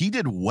Kentucky. He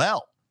did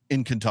well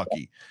in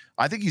Kentucky.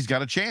 I think he's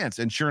got a chance.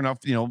 And sure enough,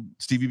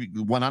 Stevie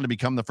went on to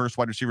become the first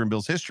wide receiver in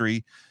Bills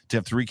history to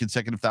have 3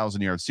 consecutive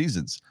 1,000-yard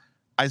seasons.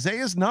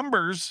 Isaiah's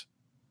numbers,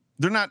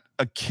 they're not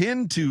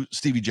akin to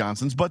Stevie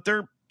Johnson's, but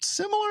they're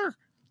similar.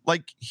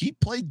 Like, he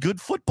played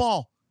good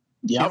football.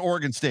 At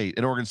Oregon State.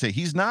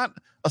 He's not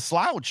a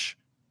slouch,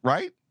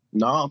 right?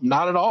 No,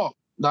 not at all.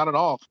 not at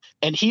all.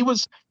 And he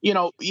was,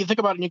 you think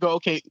about it and you go,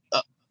 okay,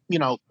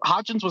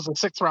 Hodgins was a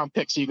 6th-round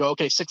pick. So you go,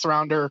 okay,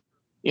 6th-rounder,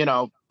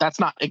 that's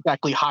not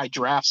exactly high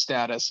draft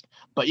status.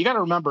 But you got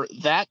to remember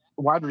that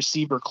wide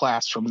receiver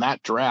class from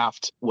that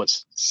draft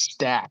was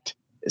stacked.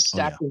 As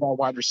stacked as our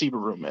wide receiver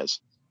room is.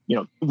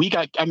 We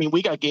got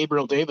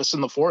Gabriel Davis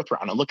in the 4th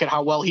round, and look at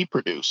how well he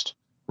produced.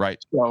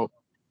 Right. So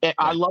right.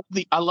 I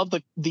love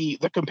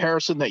the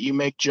comparison that you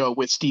make, Joe,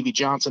 with Stevie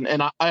Johnson.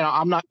 And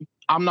I'm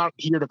not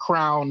here to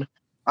crown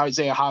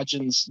Isaiah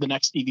Hodgins the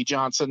next Stevie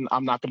Johnson.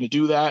 I'm not going to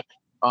do that.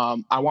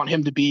 I want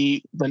him to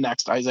be the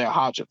next Isaiah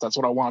Hodgins. That's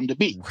what I want him to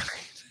be.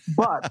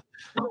 But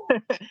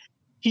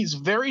he's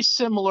very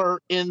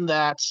similar in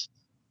that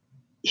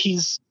he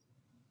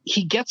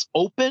gets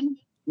open.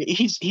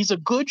 He's a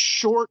good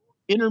short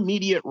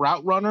intermediate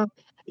route runner.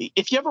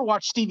 If you ever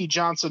watch Stevie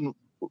Johnson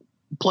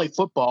play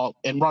football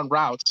and run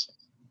routes,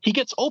 he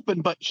gets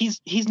open, but he's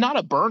not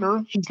a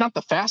burner. He's not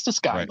the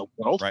fastest guy in the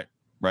world.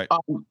 Right.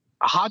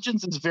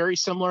 Hodgins is very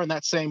similar in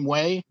that same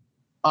way.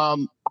 I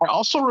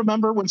also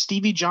remember when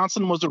Stevie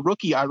Johnson was a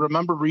rookie, I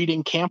remember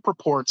reading camp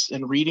reports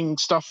and reading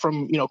stuff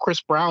from,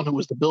 Chris Brown, who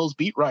was the Bills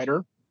beat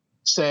writer,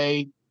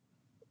 say,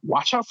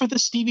 watch out for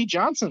this Stevie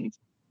Johnson,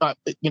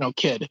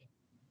 kid.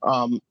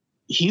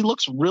 He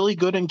looks really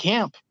good in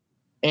camp.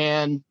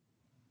 And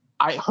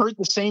I heard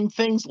the same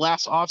things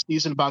last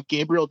offseason about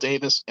Gabriel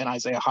Davis and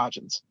Isaiah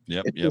Hodgins.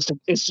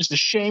 It's just a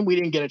shame we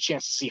didn't get a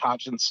chance to see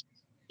Hodgins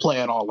play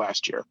at all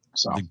last year.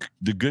 So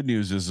the good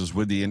news is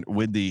with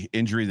the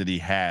injury that he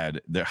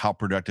had, how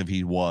productive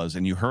he was,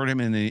 and you heard him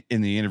in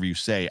the interview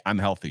say, "I'm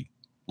healthy."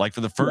 Like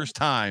for the first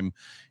time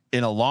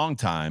in a long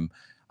time,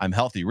 I'm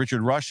healthy.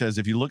 Richard Rush says,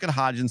 if you look at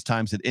Hodgins'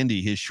 times at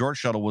Indy, his short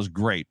shuttle was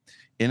great,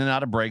 in and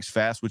out of breaks,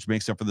 fast, which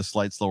makes up for the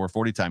slight slower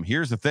 40 time.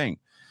 Here's the thing.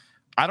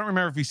 I don't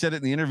remember if he said it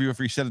in the interview, if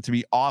he said it to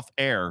me off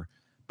air,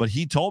 but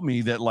he told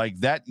me that like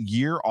that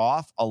year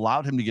off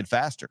allowed him to get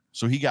faster.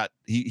 So he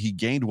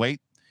gained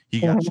weight, he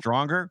got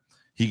stronger,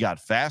 he got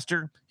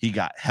faster, he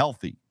got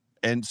healthy.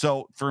 And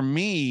so for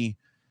me,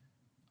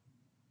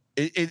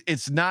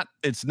 it's not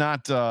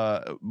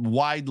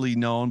widely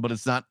known, but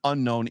it's not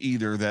unknown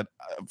either that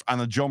on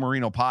the Joe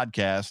Marino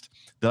podcast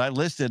that I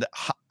listed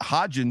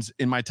Hodgins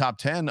in my top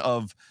 10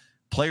 of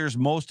players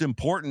most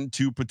important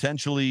to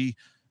potentially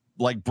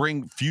like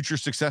bring future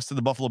success to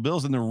the Buffalo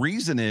Bills. And the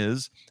reason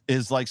is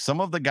like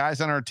some of the guys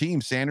on our team,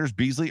 Sanders,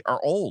 Beasley, are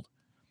old.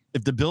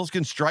 If the Bills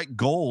can strike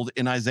gold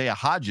in Isaiah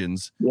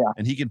Hodgins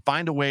and he can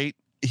find a way,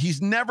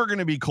 he's never going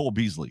to be Cole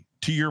Beasley,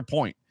 to your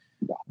point.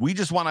 We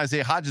just want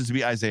Isaiah Hodgins to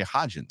be Isaiah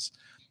Hodgins.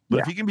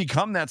 But if he can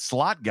become that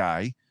slot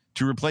guy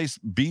to replace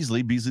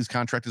Beasley's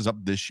contract is up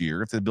this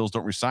year. If the Bills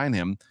don't resign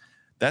him,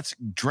 that's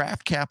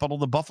draft capital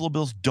the Buffalo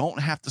Bills don't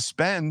have to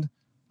spend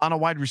on a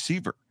wide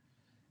receiver.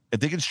 If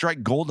they can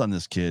strike gold on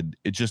this kid,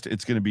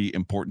 it's going to be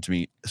important to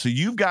me. So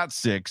you've got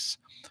 6,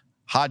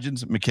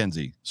 Hodgins,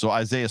 McKenzie. So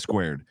Isaiah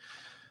squared.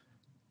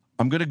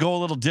 I'm going to go a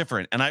little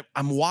different, and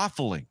I'm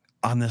waffling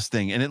on this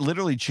thing, and it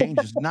literally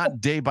changes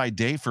not day by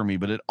day for me,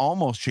 but it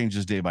almost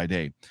changes day by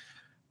day.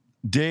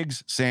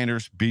 Diggs,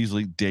 Sanders,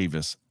 Beasley,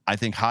 Davis. I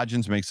think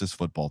Hodgins makes this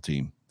football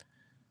team.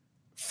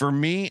 For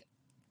me,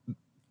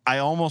 I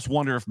almost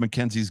wonder if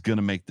McKenzie's going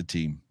to make the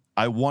team.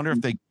 I wonder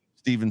if they keep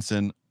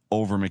Stevenson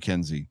over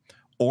McKenzie,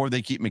 or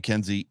they keep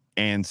McKenzie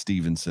and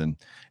Stevenson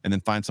and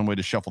then find some way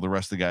to shuffle the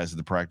rest of the guys of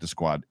the practice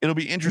squad. It'll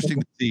be interesting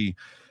to see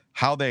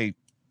how they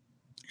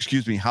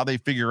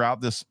figure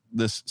out this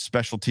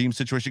special team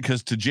situation.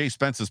 Because to Jay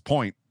Spence's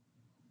point,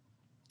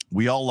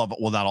 we all love,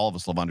 well, not all of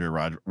us love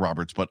Andre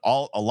Roberts, but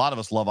a lot of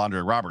us love Andre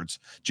Roberts.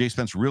 Jay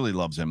Spence really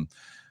loves him.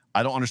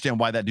 I don't understand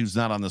why that dude's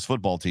not on this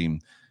football team.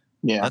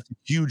 Yeah, that's a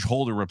huge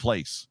hole to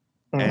replace.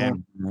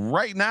 And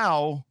right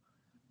now,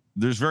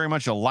 there's very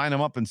much a line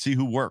them up and see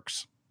who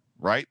works,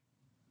 right?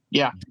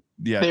 Yeah.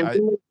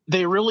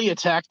 They really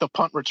attacked the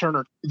punt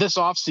returner this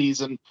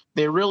offseason.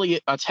 They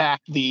really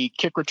attacked the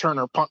kick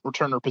returner, punt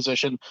returner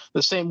position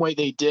the same way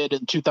they did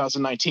in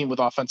 2019 with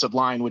offensive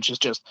line, which is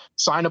just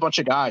sign a bunch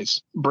of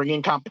guys, bring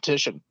in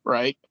competition,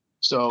 right?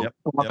 So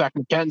back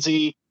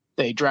McKenzie,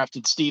 they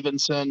drafted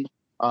Stevenson,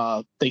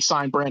 they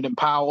signed Brandon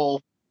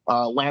Powell,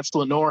 Lance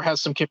Lenore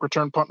has some kick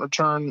return, punt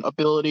return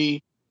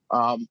ability.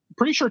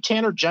 Pretty sure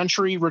Tanner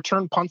Gentry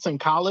returned punts in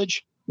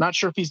college. Not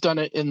sure if he's done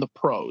it in the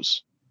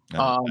pros.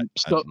 So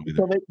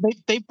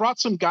they brought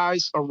some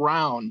guys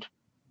around,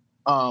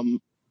 and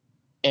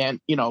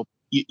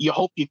you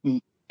hope you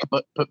can.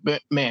 But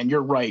man,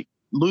 you're right.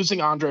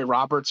 Losing Andre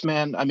Roberts,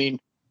 man. I mean,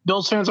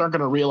 Bills fans aren't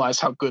going to realize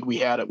how good we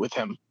had it with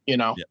him.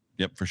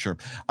 Yep, for sure.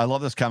 I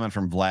love this comment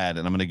from Vlad, and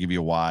I'm going to give you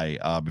a why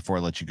before I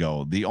let you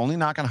go. The only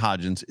knock on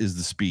Hodgins is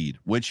the speed,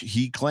 which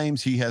he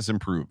claims he has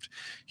improved.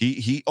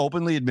 He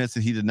openly admits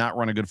that he did not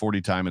run a good 40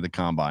 time at the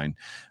combine,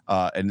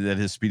 and that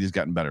his speed has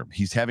gotten better.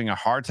 He's having a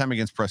hard time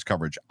against press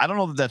coverage. I don't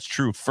know that that's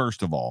true,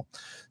 first of all.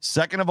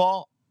 Second of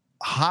all,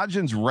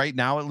 Hodgins right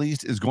now at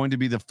least is going to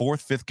be the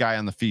 4th, 5th guy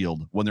on the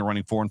field when they're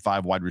running 4 and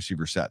 5 wide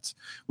receiver sets,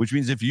 which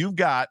means if you've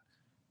got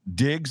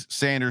Diggs,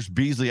 Sanders,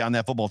 Beasley on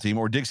that football team,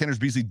 or Diggs, Sanders,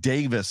 Beasley,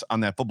 Davis on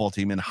that football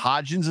team, and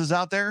Hodgins is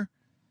out there,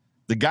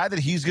 The guy that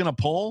he's going to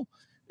pull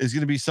is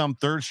going to be some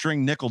third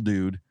string nickel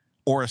dude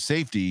or a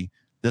safety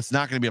that's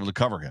not going to be able to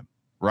cover him.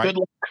 Right.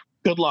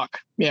 Good luck.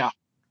 Yeah.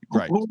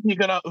 Right. Who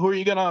are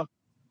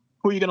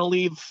you gonna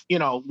leave,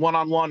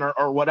 one-on-one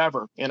or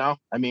whatever,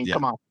 I mean, Yeah,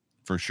 come on.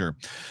 for sure.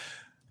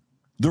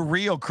 The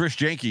real Chris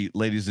Janke,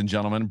 ladies and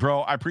gentlemen.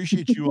 Bro, I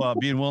appreciate you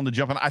being willing to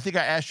jump on. I think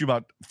I asked you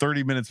about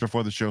 30 minutes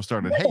before the show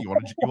started. Hey, you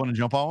want to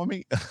jump on with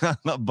me?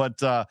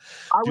 But I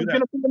was going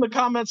to put in the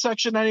comment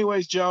section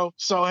anyways, Joe.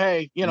 So,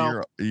 hey,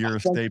 you're a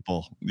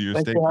staple. You're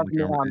a staple.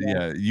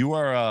 Yeah, you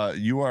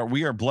are.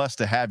 We are blessed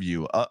to have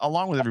you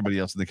along with everybody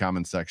else in the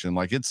comment section.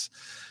 Like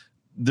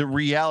the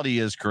reality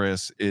is,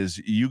 Chris, is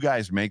you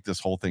guys make this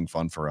whole thing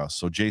fun for us.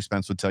 So Jay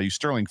Spence would tell you,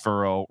 Sterling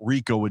Furrow,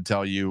 Rico would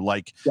tell you,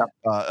 like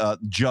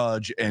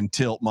Judge and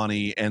Tilt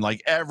Money, and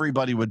like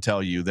everybody would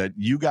tell you that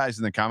you guys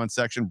in the comment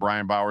section,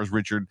 Brian Bowers,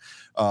 Richard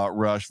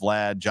Rush,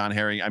 Vlad, John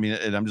Herring. I mean,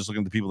 and I'm just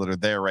looking at the people that are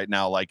there right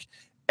now. Like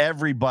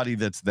everybody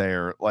that's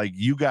there, like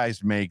you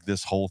guys make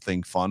this whole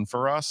thing fun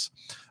for us.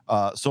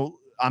 So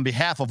on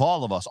behalf of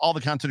all of us, all the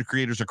content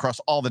creators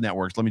across all the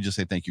networks, let me just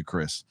say thank you,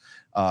 Chris,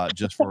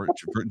 just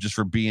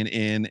for being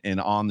in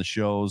and on the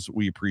shows.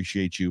 We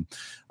appreciate you.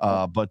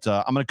 But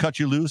I'm going to cut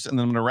you loose, and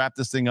then I'm going to wrap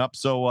this thing up.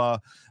 So,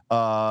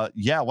 why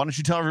don't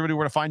you tell everybody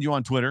where to find you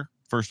on Twitter,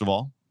 first of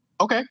all?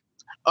 Okay.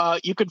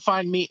 You can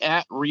find me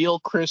at Real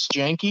Chris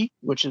Janke,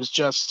 which is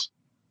just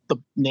the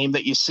name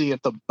that you see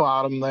at the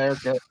bottom there.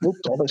 Oops,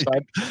 other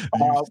side.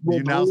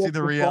 You now see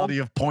the reality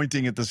of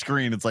pointing at the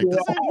screen. It's like, this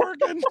ain't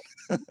working.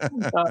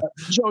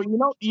 Joe,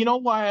 you know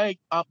why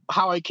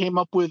how I came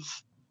up with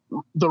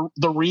the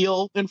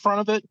real in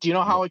front of it? Do you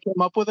know how I came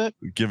up with it?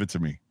 Give it to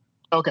me.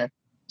 Okay.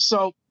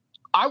 So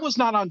I was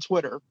not on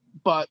Twitter,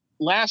 but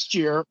last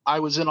year I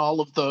was in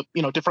all of the,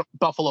 different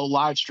Buffalo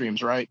live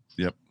streams, right?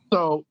 Yep.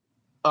 So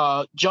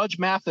Judge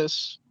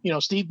Mathis,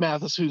 Steve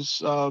Mathis,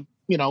 who's,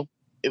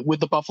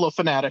 with the Buffalo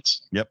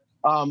Fanatics. Yep.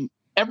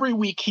 Every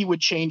week he would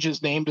change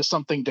his name to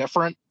something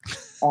different.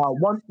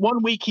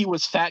 One week he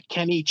was Fat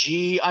Kenny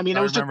G. I mean,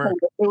 it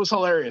was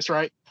hilarious,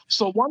 right?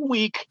 So one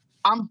week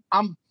I'm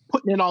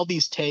putting in all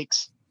these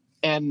takes,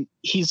 and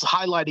he's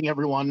highlighting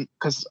everyone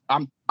because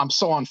I'm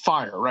so on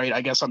fire, right?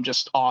 I guess I'm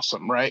just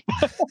awesome, right?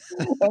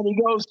 and he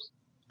goes,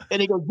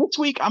 this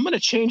week I'm going to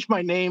change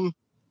my name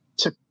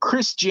to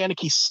Chris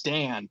Janicki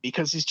Stan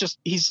because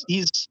he's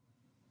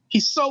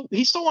so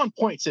on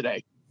point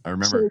today. I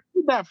remember. So I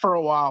did that for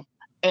a while,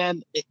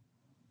 and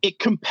it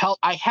compelled.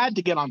 I had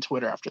to get on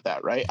Twitter after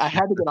that, right? I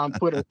had to get on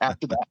Twitter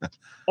after that.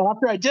 And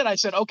after I did, I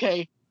said,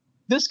 okay,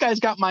 this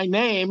guy's got my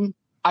name.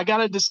 I got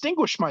to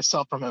distinguish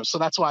myself from him. So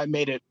that's why I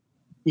made it,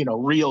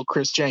 Real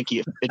Chris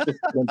Janke. It just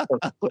went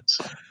perfect.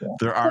 So, yeah.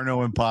 There are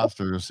no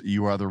imposters.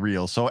 You are the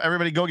real. So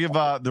everybody go give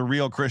the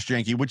Real Chris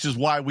Janke, which is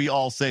why we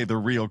all say the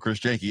Real Chris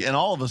Janke. And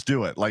all of us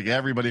do it. Like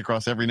everybody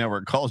across every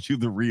network calls you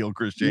the Real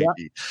Chris Janke.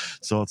 Yeah.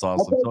 So it's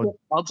awesome.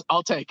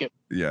 I'll take it.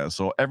 Yeah.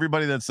 So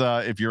everybody that's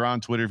if you're on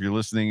Twitter, if you're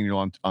listening and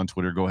you're on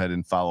Twitter, go ahead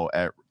and follow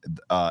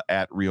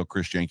at Real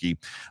Chris Janke.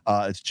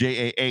 It's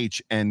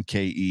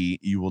JAHNKE.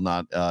 You will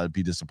not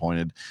be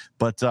disappointed.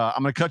 But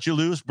I'm going to cut you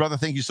loose, brother.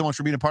 Thank you so much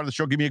for being a part of the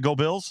show. Give me a Go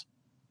Bills.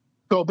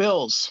 Go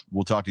Bills.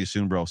 We'll talk to you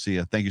soon, bro. See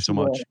ya. Thank you so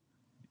much.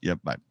 Yep.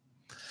 Bye.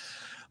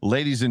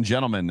 Ladies and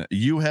gentlemen,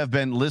 you have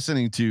been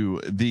listening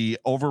to the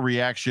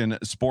Overreaction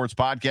Sports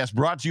Podcast,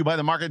 brought to you by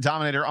the Market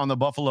Dominator on the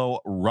Buffalo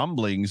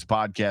Rumblings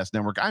Podcast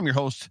Network. I'm your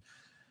host,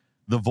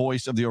 the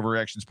voice of the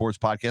Overreaction Sports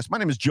Podcast. My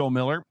name is Joe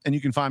Miller, and you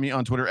can find me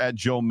on Twitter at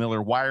Joe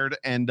Miller Wired.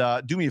 And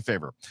do me a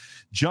favor,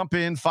 jump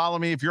in, follow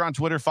me. If you're on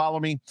Twitter, follow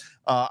me.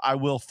 I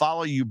will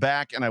follow you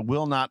back, and I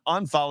will not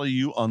unfollow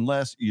you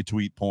unless you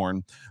tweet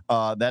porn.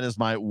 That is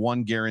my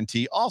one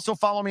guarantee. Also,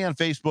 follow me on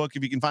Facebook.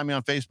 If you can find me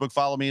on Facebook,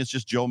 follow me. It's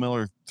just Joe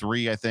Miller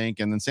 3, I think.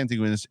 And then same thing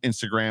with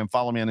Instagram.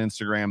 Follow me on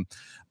Instagram.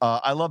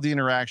 I love the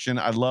interaction.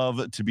 I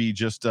love to be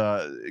just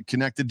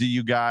connected to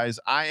you guys.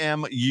 I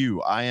am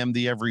you. I am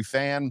the every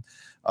fan.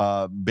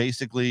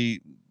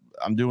 Basically,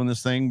 I'm doing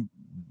this thing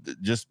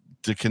just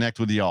to connect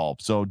with y'all.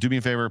 So do me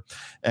a favor.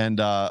 And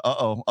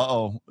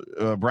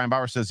Brian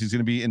Bauer says he's going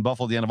to be in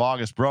Buffalo at the end of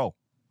August. Bro,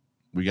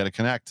 we got to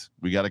connect.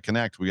 We got to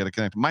connect.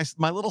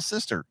 My little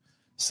sister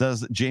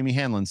says, Jamie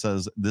Hanlon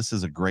says, this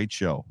is a great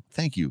show.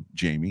 Thank you,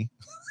 Jamie.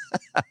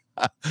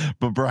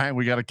 But Brian,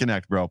 we got to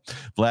connect, bro.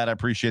 Vlad, I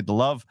appreciate the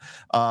love.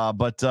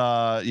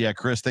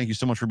 Chris, thank you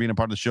so much for being a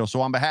part of the show.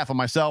 So on behalf of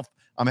myself,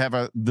 on behalf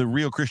of the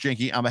Real Chris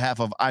Janke, on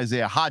behalf of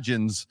Isaiah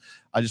Hodgins,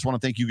 I just want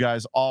to thank you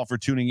guys all for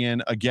tuning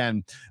in.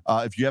 Again,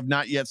 if you have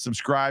not yet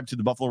subscribed to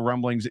the Buffalo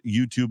Rumblings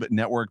YouTube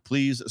network,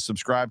 please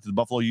subscribe to the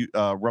Buffalo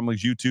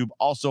Rumblings YouTube.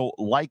 Also,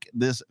 like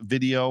this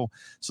video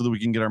so that we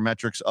can get our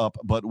metrics up.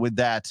 But with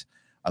that,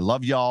 I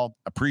love y'all.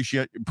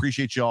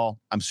 Appreciate y'all.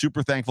 I'm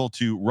super thankful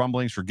to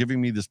Rumblings for giving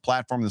me this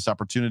platform, this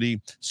opportunity.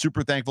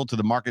 Super thankful to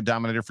the Market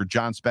Dominator for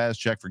John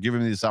Spazchek for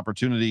giving me this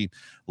opportunity.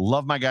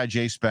 Love my guy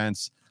Jay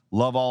Spence.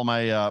 Love all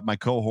my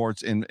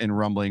cohorts in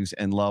Rumblings,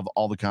 and love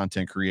all the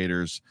content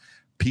creators.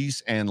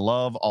 Peace and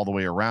love all the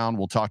way around.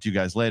 We'll talk to you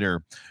guys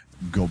later.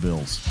 Go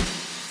Bills.